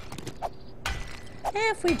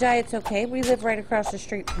if we die, it's okay. We live right across the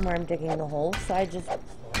street from where I'm digging the hole, so I just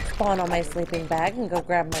spawn on my sleeping bag and go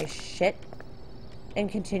grab my shit and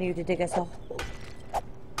continue to dig us a hole.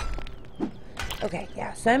 Okay,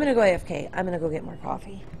 yeah, so I'm gonna go AFK. I'm gonna go get more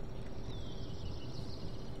coffee.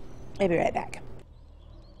 I'll be right back.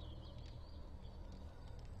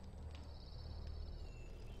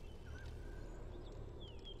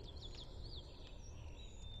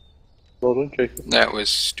 Well done, Jacob. That was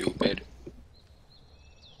stupid.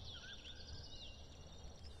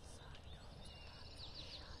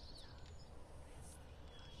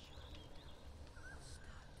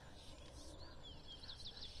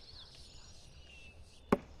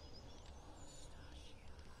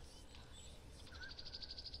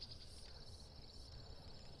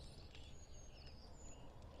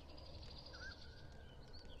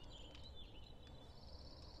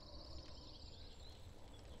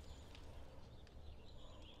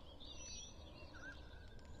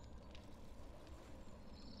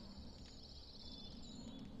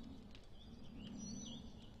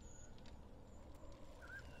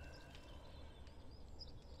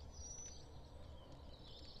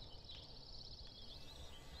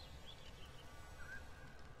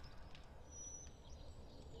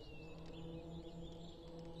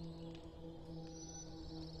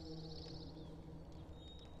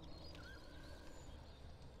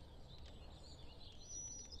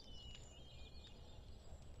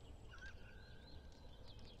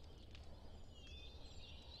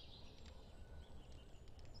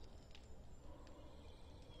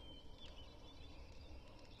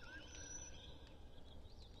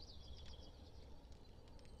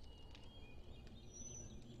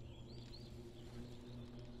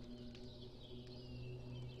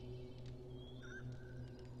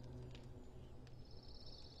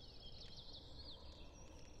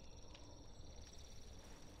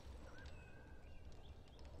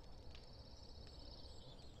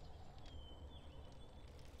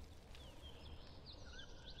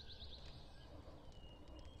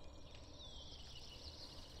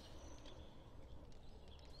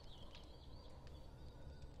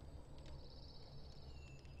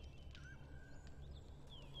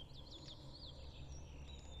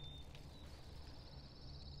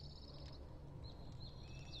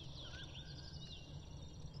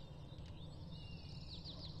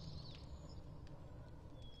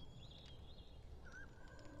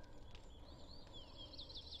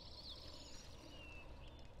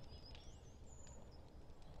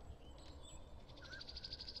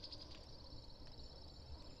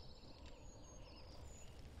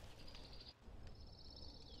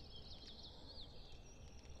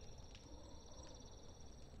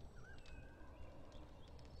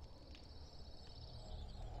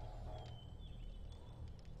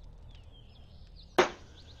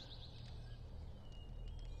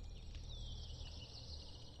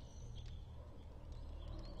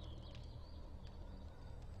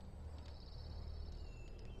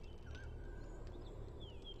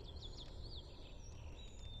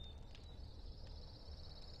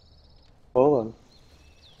 Hold on.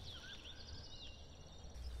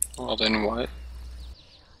 Well, then what?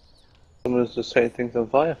 Someone's just setting things on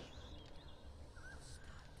fire.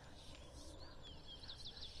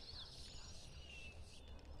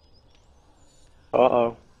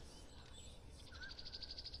 Uh-oh.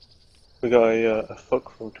 We got a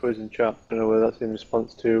fuck from Twiz in chat. I don't know whether that's in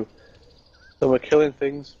response to someone killing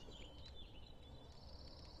things.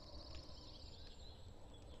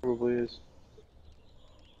 Probably is.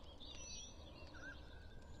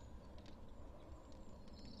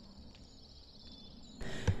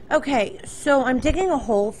 Okay, so I'm digging a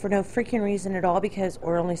hole for no freaking reason at all because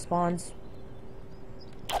ore only spawns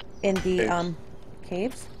in the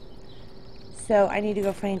caves. So I need to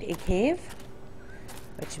go find a cave,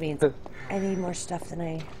 which means I need more stuff than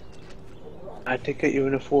I did get you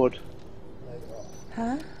enough wood.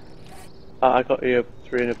 Huh? I got you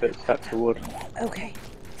 3 and a bit stacks of wood. Okay.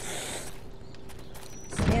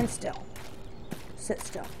 Stand still. Sit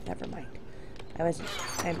still. Never mind.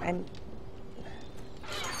 I'm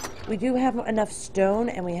We do have enough stone,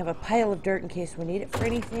 and we have a pile of dirt in case we need it for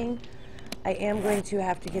anything. I am going to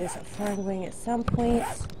have to get us a flying wing at some point.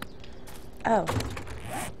 Oh.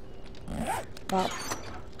 Well,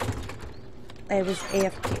 I was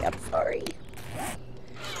AFK, I'm sorry.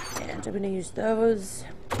 And I'm going to use those.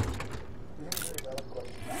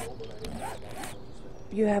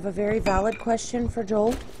 You have a very valid question for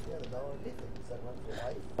Joel?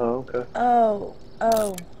 Oh, okay. Oh.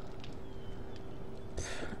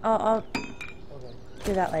 I'll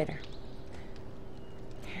do that later.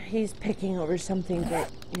 He's picking over something that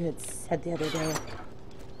you had said the other day.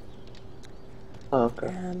 Oh, okay.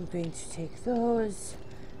 I'm going to take those.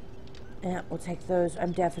 Yeah, we'll take those.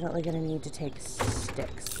 I'm definitely going to need to take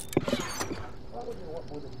sticks. Why would you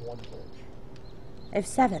want more than one torch? I have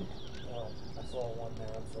 7. Oh, I saw one there,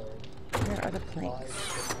 I'm sorry. Where are the planks? 5,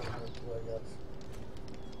 6, 1, 2, I guess.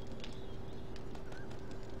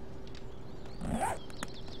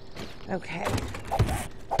 Okay.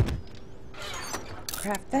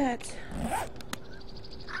 Craft that.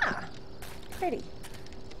 Ah, pretty.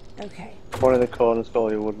 Okay. One in the corner's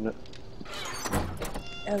got you, wouldn't it?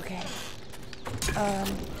 Okay.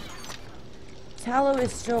 Tallow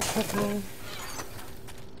is still cooking.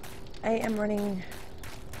 I am running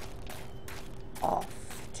off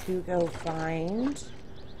to go find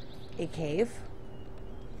a cave.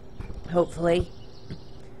 Hopefully.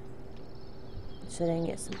 So that I can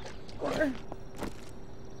get some water.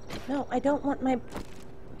 No, I don't want my...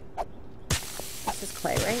 This is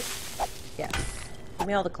clay, right? Yes. Give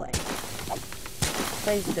me all the clay.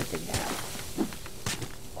 Clay's a good thing to have.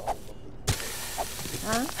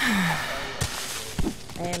 Huh?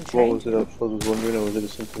 I am What trying was it up for? I was wondering, or was it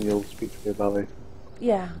just something you'll speak to me about later?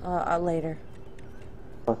 Yeah, later.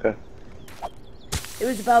 Okay. It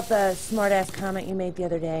was about the smart-ass comment you made the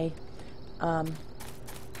other day.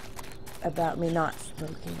 About me not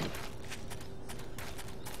smoking.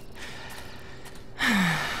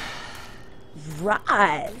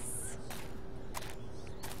 Rise!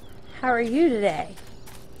 How are you today?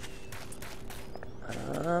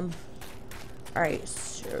 Alright,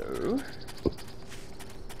 so...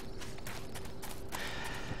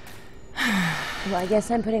 Well, I guess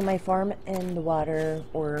I'm putting my farm in the water,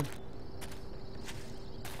 or...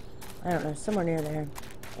 I don't know, somewhere near there.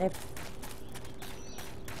 I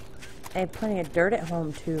have plenty of dirt at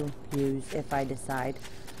home to use if I decide.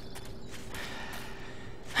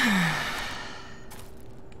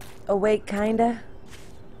 Awake, kinda?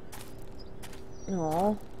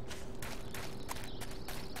 Aww.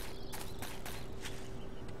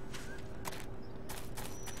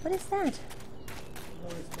 What is that?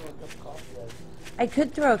 I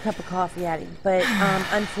could throw a cup of coffee at him, but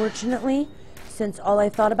unfortunately, since all I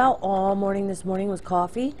thought about all morning this morning was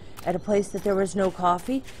coffee, at a place that there was no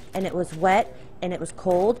coffee, and it was wet, and it was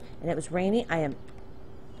cold, and it was rainy, I am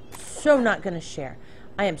so not going to share.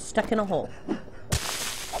 I am stuck in a hole.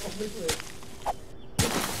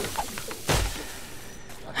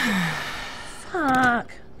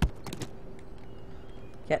 Fuck.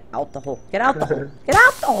 Get out the hole. Get out the hole. Get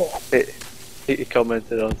out the hole. He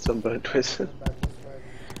commented on Sunburnt Twist.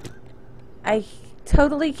 I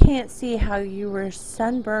totally can't see how you were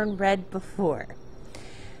sunburned red before.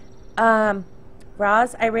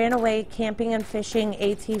 Roz, I ran away camping and fishing,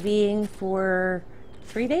 ATVing for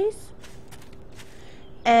 3 days.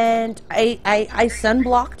 And I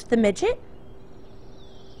sunblocked the midget.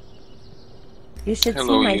 You should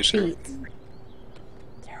see my feet.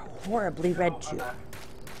 They're horribly red too.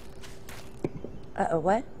 Uh-oh,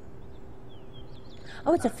 what?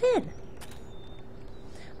 Oh, it's a Finn.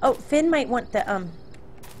 Oh, Finn might want the,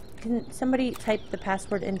 can somebody type the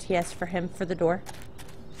password NTS for him for the door?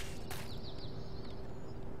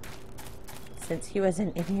 Since he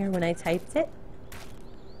wasn't in here when I typed it.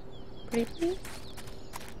 Pretty please.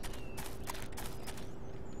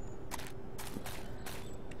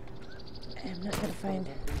 I'm not gonna find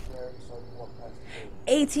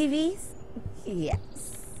ATVs?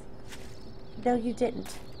 Yes. No, you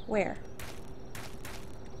didn't. Where?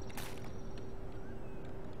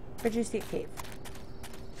 Where'd you see a cave?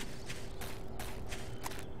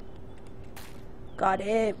 God,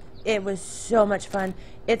 it was so much fun.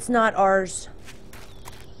 It's not ours.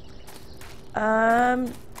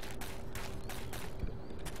 I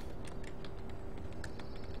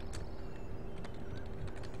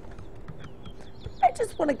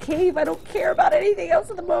just want a cave. I don't care about anything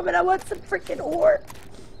else at the moment. I want some freaking ore.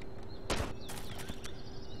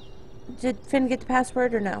 Did Finn get the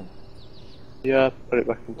password or no? Yeah, put it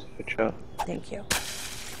back into the chat. Thank you.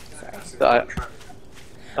 Sorry.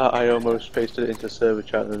 I almost pasted it into server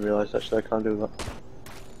chat and then realised actually I can't do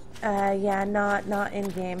that. Yeah, not in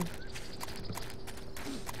game.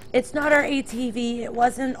 It's not our ATV. It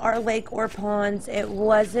wasn't our lake or ponds. It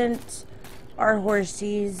wasn't our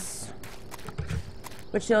horsies.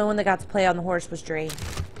 Which the only one that got to play on the horse was Dre.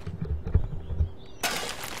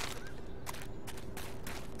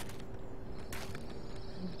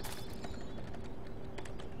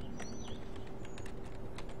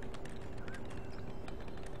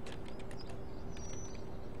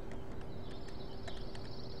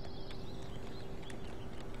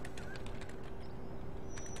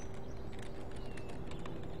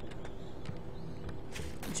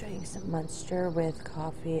 Drinking some Monster with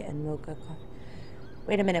coffee and mocha coffee.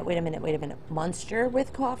 Wait a minute. Monster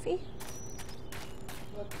with coffee?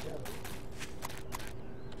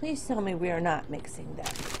 Please tell me we are not mixing them.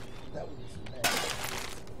 That would be some nasty.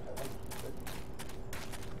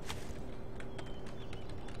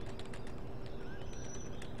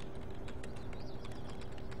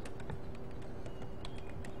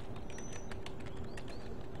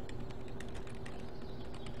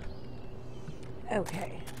 I like it.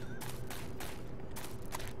 Okay.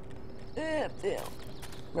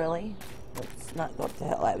 Really? Let's not go up the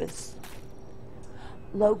hill. I was...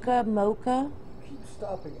 Loca Mocha? Keep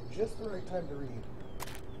stopping at just the right time to read.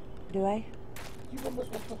 Do I? You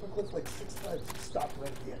almost walked up a cliff like 6 times and stopped right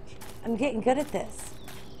at the edge. I'm getting good at this.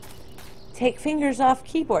 Take fingers off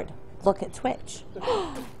keyboard. Look at Twitch.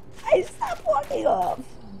 I stopped walking off.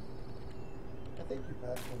 I think you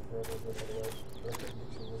passed one for a little bit otherwise. I think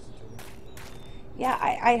you should listen to me. Yeah,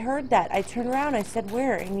 I heard that. I turned around, I said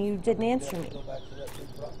where, and you didn't answer me. Go back to that big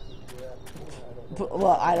rock that you were at before. I don't know.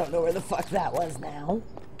 Well, I don't know where the fuck that was now.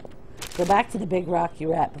 Go back to the big rock you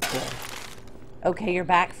were at before. Okay, you're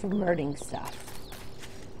back from learning stuff.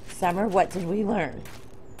 Summer, what did we learn?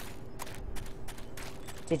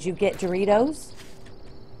 Did you get Doritos?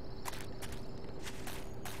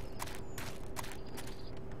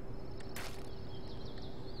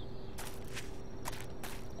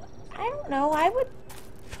 I don't know. I would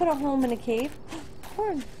put a home in a cave.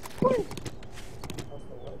 Corn.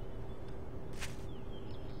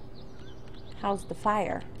 How's the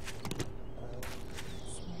fire?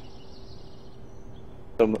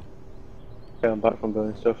 I'm back from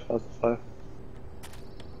burning stuff. How's the fire?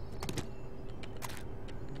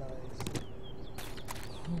 Nice.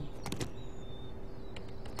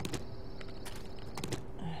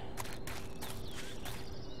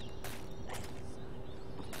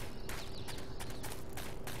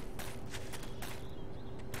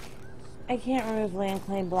 I can't remove land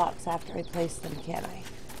claim blocks after I place them, can I?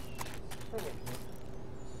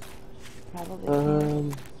 Probably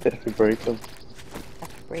can. If we break them.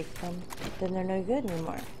 Have to break them, then they're no good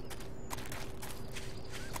anymore.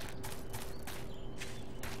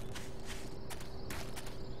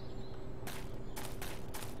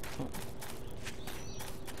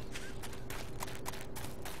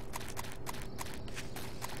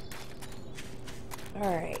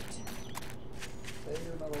 Alright. Hey,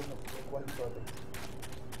 you're not old enough to break. Why are you barking?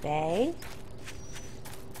 Bay.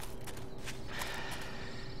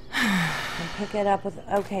 And pick it up with,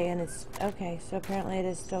 okay, and it's, okay, so apparently it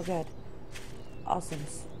is still good. Awesome.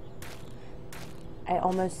 I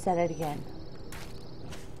almost said it again.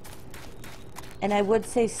 And I would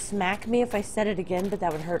say smack me if I said it again, but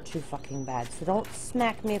that would hurt too fucking bad. So don't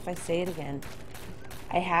smack me if I say it again.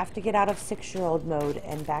 I have to get out of 6-year-old mode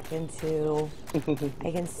and back into,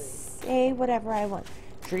 I can say whatever I want.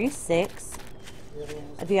 Dree 6.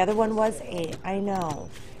 The other one was 8. I know.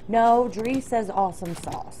 No, Dree says awesome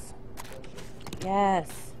sauce.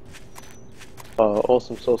 Yes.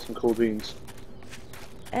 Awesome sauce and cool beans.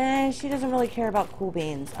 And she doesn't really care about cool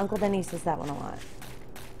beans. Uncle Denny says that one a lot.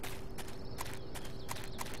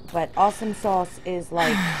 But awesome sauce is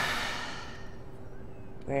like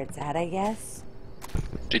where it's at, I guess.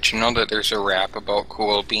 Did you know that there's a rap about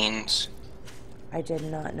cool beans? I did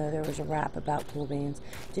not know there was a rap about cool beans.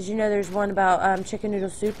 Did you know there's one about chicken noodle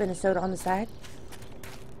soup and a soda on the side?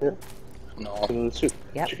 Yeah. No. Chicken noodle soup.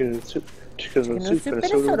 Yep. Chicken noodle soup. Chicken Chicken noodle soup and a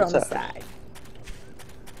soda on the side.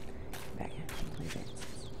 Back here.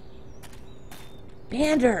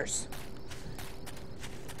 Panders!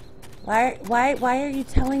 Why are you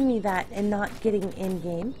telling me that and not getting in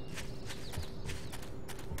game?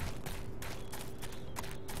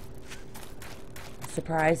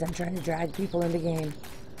 Surprise, I'm trying to drag people into game.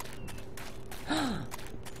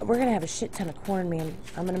 We're gonna have a shit ton of corn, man.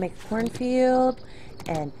 I'm gonna make a cornfield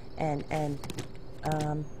and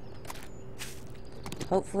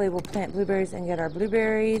hopefully we'll plant blueberries and get our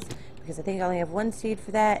blueberries because I think I only have 1 seed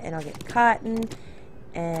for that, and I'll get cotton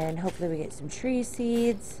and hopefully we get some tree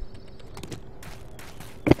seeds.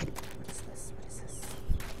 What is this? What is this?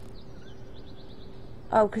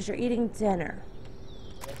 Oh, because you're eating dinner.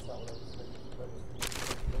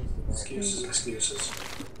 Excuses.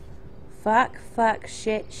 Fuck,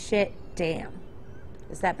 shit, damn.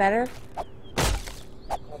 Is that better?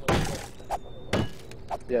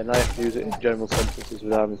 Yeah, now you have to use it in general sentences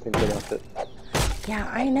without having to think about it. Yeah,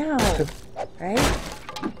 I know. Right?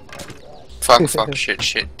 Fuck,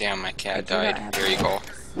 shit, damn, my cat died. There you go.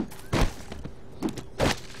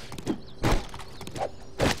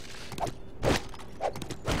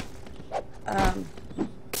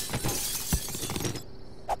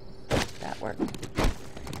 That worked.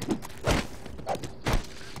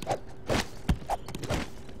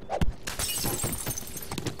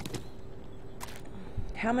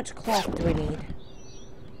 how much cloth do I need?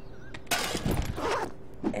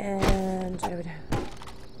 And I would...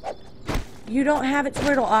 You don't have it to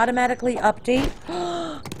where it'll automatically update?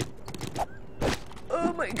 Oh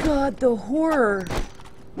my god, the horror.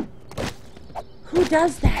 Who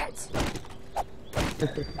does that?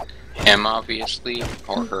 Him, obviously,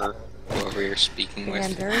 or her, whoever you're speaking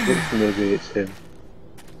with. Maybe it's him.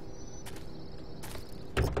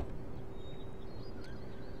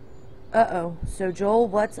 Uh-oh. So, Joel,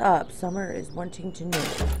 what's up? Summer is wanting to know.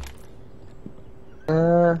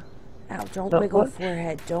 Ow, don't wiggle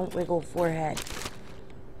forehead. Don't wiggle forehead.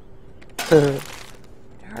 It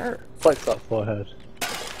hurts. Flex that forehead.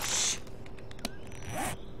 Shh.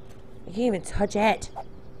 I can't even touch it.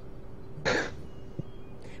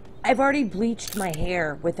 I've already bleached my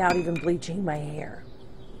hair without even bleaching my hair.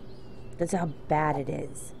 That's how bad it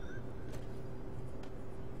is.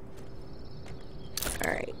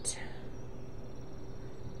 Alright.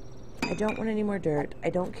 I don't want any more dirt. I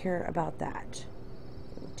don't care about that.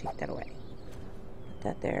 Take that away. Put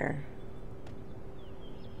that there.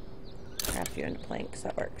 Craft you into planks.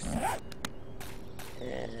 That works.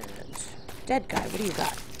 And dead guy, what do you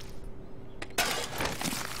got?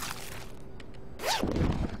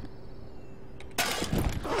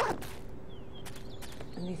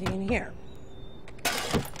 Anything in here?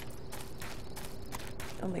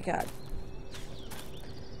 Oh my god.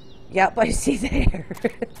 Yep, I see there.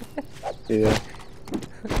 Yeah.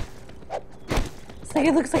 It's like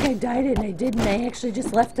it looks like I dyed it and I didn't. I actually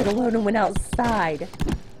just left it alone and went outside.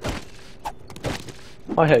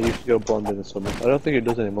 My hair used to go blonde in the summer. I don't think it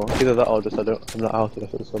does anymore. Either that or just I'm not out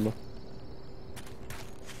enough for the summer.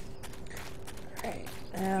 Right.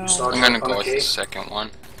 Now, I'm gonna go with the second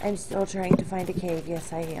one. I'm still trying to find a cave.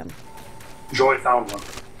 Yes, I am. Joey found one.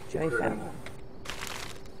 Joey found one.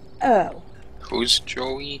 Oh. Who's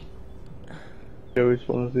Joey? Joey's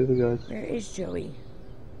one of the other guys. Where is Joey?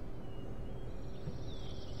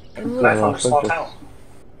 I found a small town.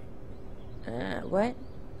 What?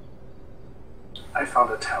 I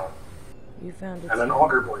found a town. You found it. And an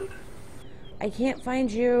auger blade. I can't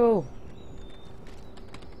find you.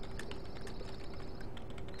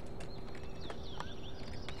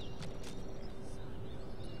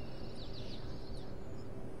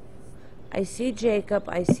 I see Jacob.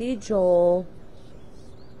 I see Joel.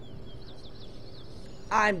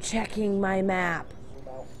 I'm checking my map.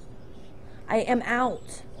 I am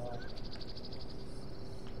out.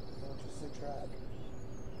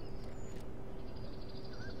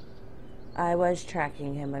 I was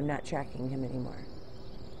tracking him. I'm not tracking him anymore.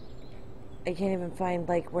 I can't even find,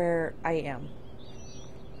 like, where I am.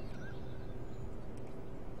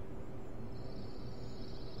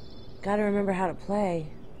 Gotta remember how to play.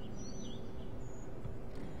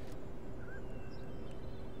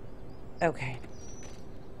 Okay.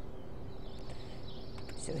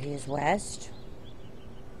 So he is west.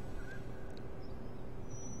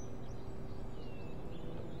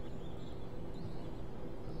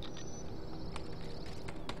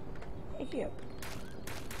 Thank you.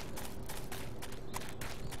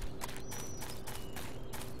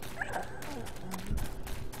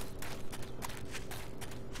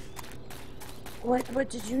 What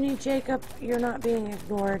did you need, Jacob? You're not being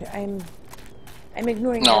ignored. I'm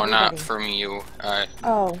ignoring No, everybody. not from you.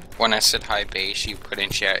 Oh. When I said hi base, you put in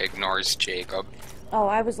chat ignores Jacob. Oh,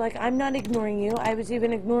 I was like, I'm not ignoring you. I was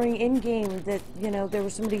even ignoring in-game that, you know, there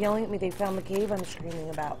was somebody yelling at me. They found the cave I'm screaming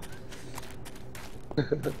about.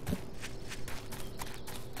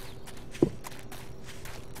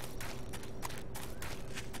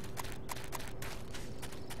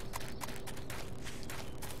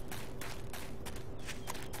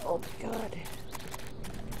 Oh my god.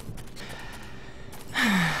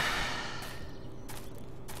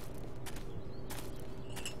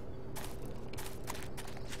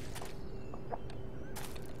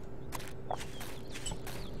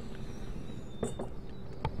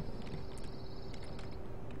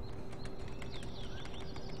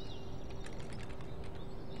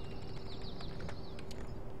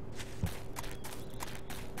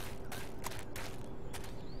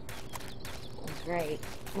 Great.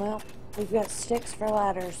 Well, we've got sticks for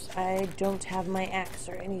ladders. I don't have my axe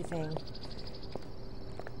or anything.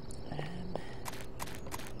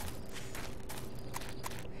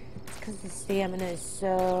 It's because the stamina is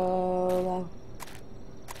so low.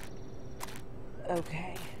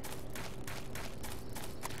 Okay.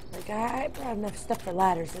 Like, I brought enough stuff for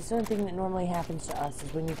ladders. That's the only thing that normally happens to us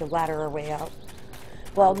is we need to ladder our way out.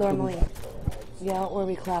 Well, normally, yeah, or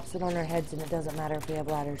we collapse it on our heads and it doesn't matter if we have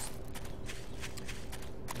ladders.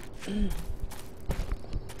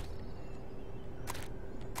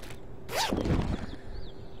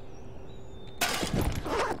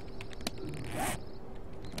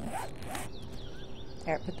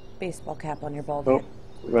 There, put the baseball cap on your bald Oh, head.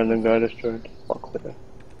 random guy just joined. Locklear.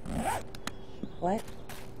 What?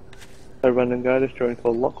 A random guy just joined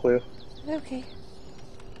called Locklear. Okay.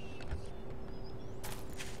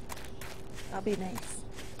 I'll be nice.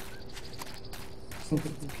 Since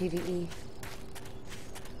it's PvE.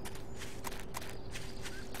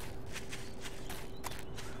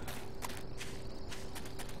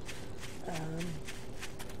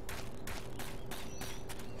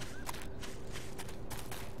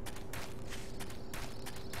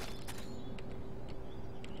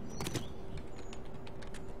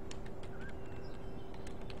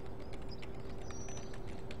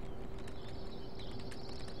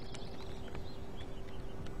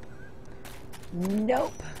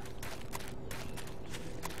 Nope.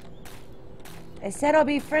 I said I'll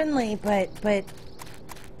be friendly, but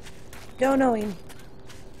don't know him.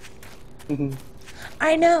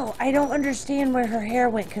 I know. I don't understand where her hair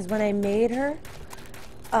went, because when I made her,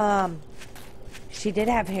 she did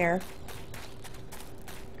have hair.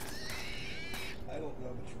 I don't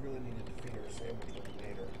know, but you really needed to feed her a sandwich when you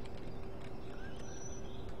made her.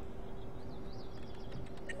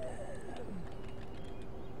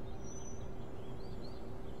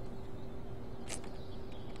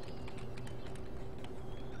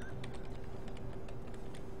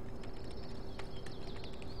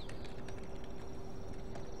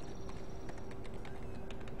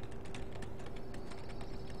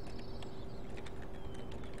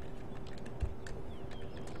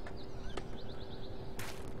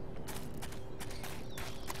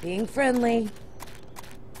 Being friendly.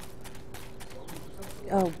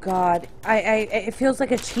 Oh God, it feels like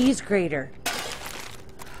a cheese grater.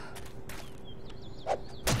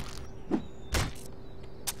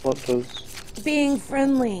 What does? Being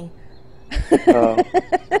friendly. Oh.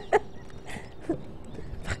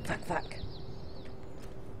 Fuck.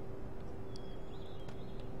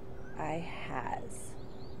 I has.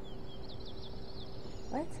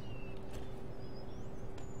 What?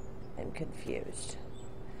 I'm confused.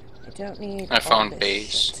 I don't need. I found all this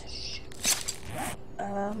base. shit.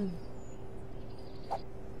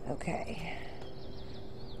 Okay.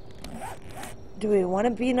 Do we want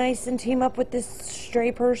to be nice and team up with this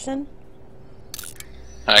stray person?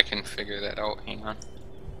 I can figure that out. Hang on.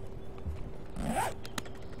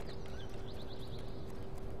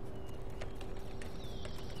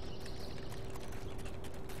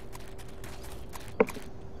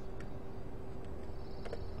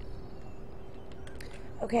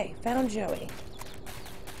 Okay, found Joey.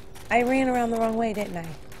 I ran around the wrong way, didn't I?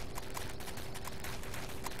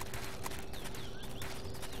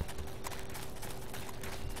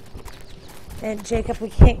 And Jacob, we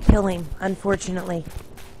can't kill him, unfortunately.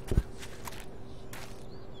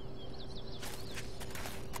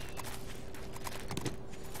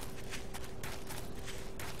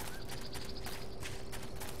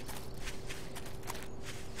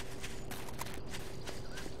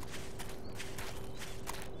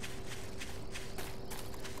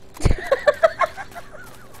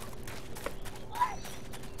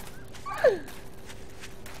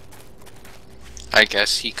 I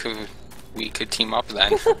guess we could team up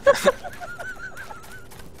then.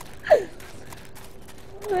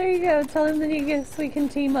 There you go. Tell him that he guess we can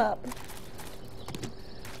team up.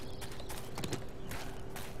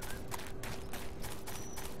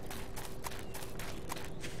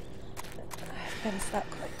 Gotta stop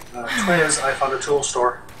quick. Twiz, I found a tool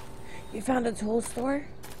store. You found a tool store?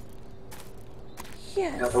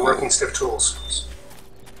 Yes. Yeah, the working stiff tools.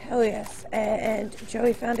 Hell yes. And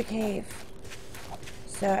Joey found a cave.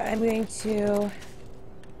 So I'm going to...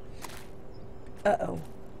 Uh-oh.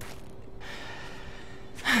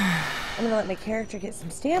 I'm going to let my character get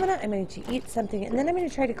some stamina. I'm going to eat something, and then I'm going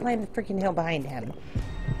to try to climb the freaking hill behind him.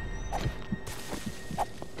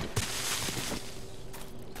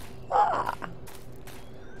 Ah!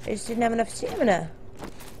 I just didn't have enough stamina.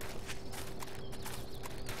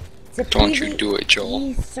 It's a Don't you do it, Joel.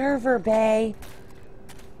 PvE server, bae.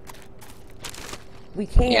 We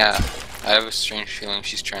can't. Yeah, I have a strange feeling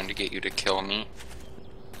she's trying to get you to kill me.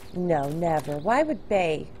 No, never. Why would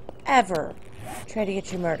Bae ever try to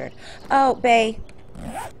get you murdered? Oh, Bae,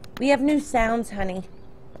 we have new sounds, honey.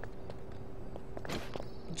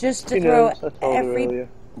 Just to She throw knows, I told her earlier.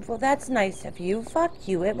 Well, that's nice of you. Fuck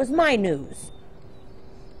you. It was my news.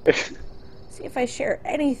 See if I share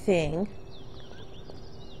anything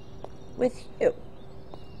with you.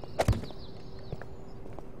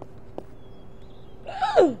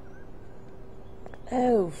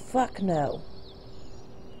 Oh, fuck no.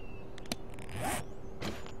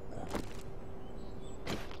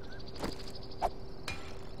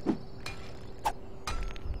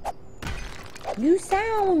 New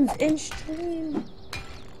sounds in stream.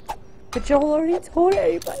 But Joel already told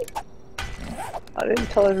everybody. I didn't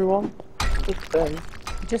tell everyone. Just them.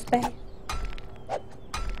 Just Bay.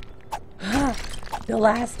 The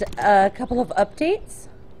last couple of updates,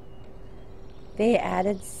 they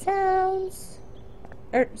added sounds.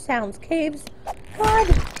 Sounds caves. God,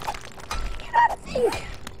 cannot think.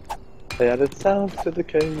 They added sounds to the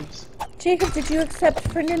caves. Jacob, did you accept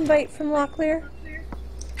friend invite from Locklear?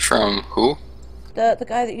 From who? The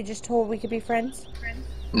guy that you just told we could be friends?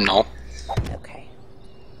 No, Okay.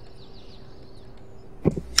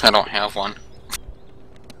 I don't have one.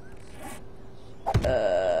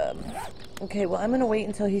 Okay, well, I'm gonna wait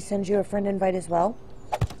until he sends you a friend invite as well.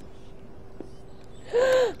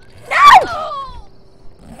 No!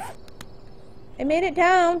 I made it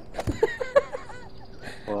down.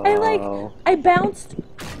 Wow. I bounced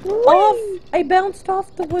off. I bounced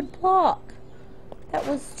off the wood block. That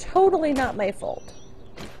was totally not my fault.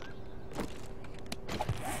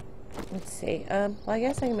 Let's see. Well, I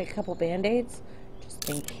guess I can make a couple band-aids just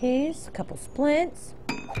in case. A couple splints.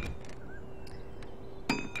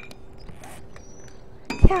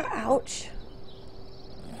 Yeah, ouch.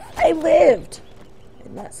 I lived.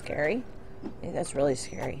 Isn't that scary? I think that's really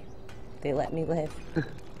scary. They let me live.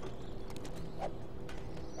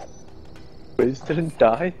 Wiz didn't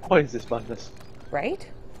die? What is this madness? Right?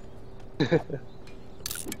 Give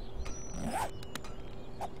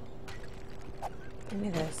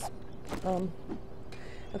me this.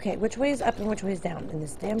 Okay, which way is up and which way is down in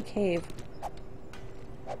this damn cave?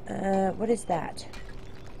 What is that?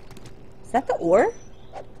 Is that the ore?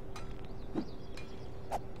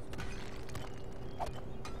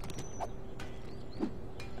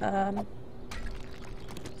 I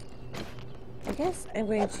guess I'm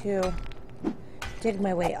going to dig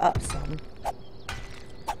my way up some.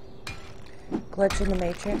 Glitch in the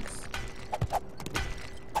matrix.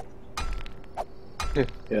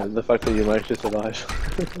 Yeah, the fact that you managed to survive.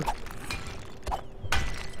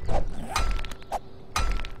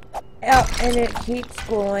 Oh, and it keeps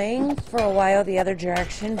going for a while the other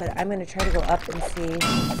direction, but I'm going to try to go up and see.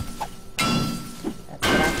 That's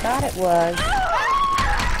what I thought it was.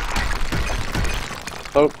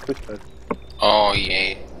 Oh, quick bed. Oh,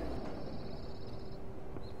 yay.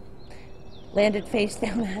 Landed face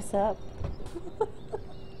down, ass up.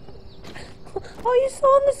 Oh, you saw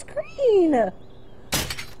on the screen!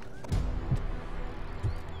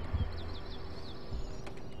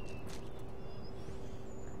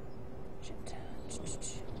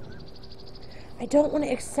 I don't want to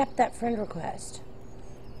accept that friend request.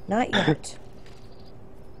 Not yet.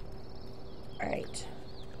 Alright.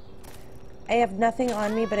 I have nothing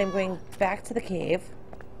on me, but I'm going back to the cave.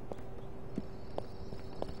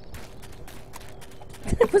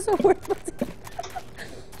 That was a horrible thing.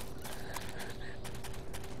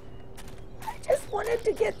 I just wanted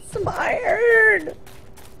to get some iron.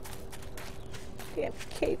 Damn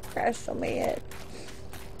cave crashed on my head.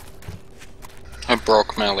 I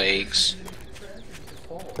broke my legs.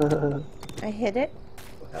 I hit it.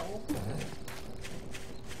 Well,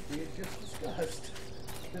 we had just discussed.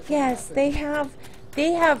 Yes, they have,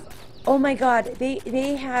 oh my god,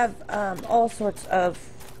 they have, all sorts of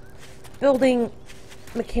building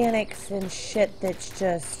mechanics and shit that's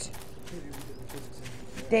just,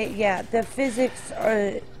 the physics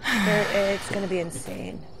are, it's gonna be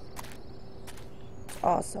insane. It's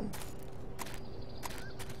awesome.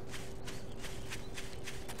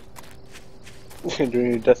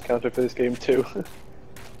 Doing a death counter for this game too.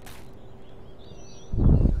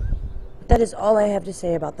 That is all I have to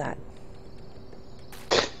say about that.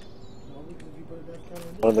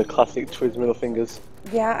 One of the classic Twiz middle fingers.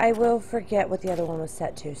 Yeah, I will forget what the other one was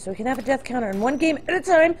set to, so we can have a death counter in one game at a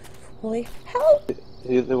time. Holy hell!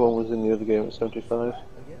 The other one was in the other game at 75.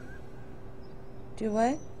 Do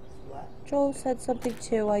what? Joel said something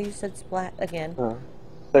too while you said splat again. Oh.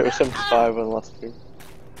 I thought it was 75 on the last game.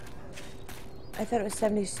 I thought it was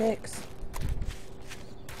 76.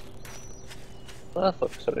 Well, I thought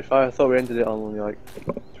it was 75. I thought we ended it on only like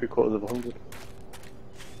 3/4 of 100.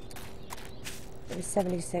 It was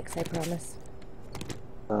 76, I promise.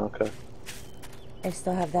 Oh, okay. I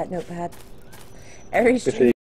still have that notepad. Every If stream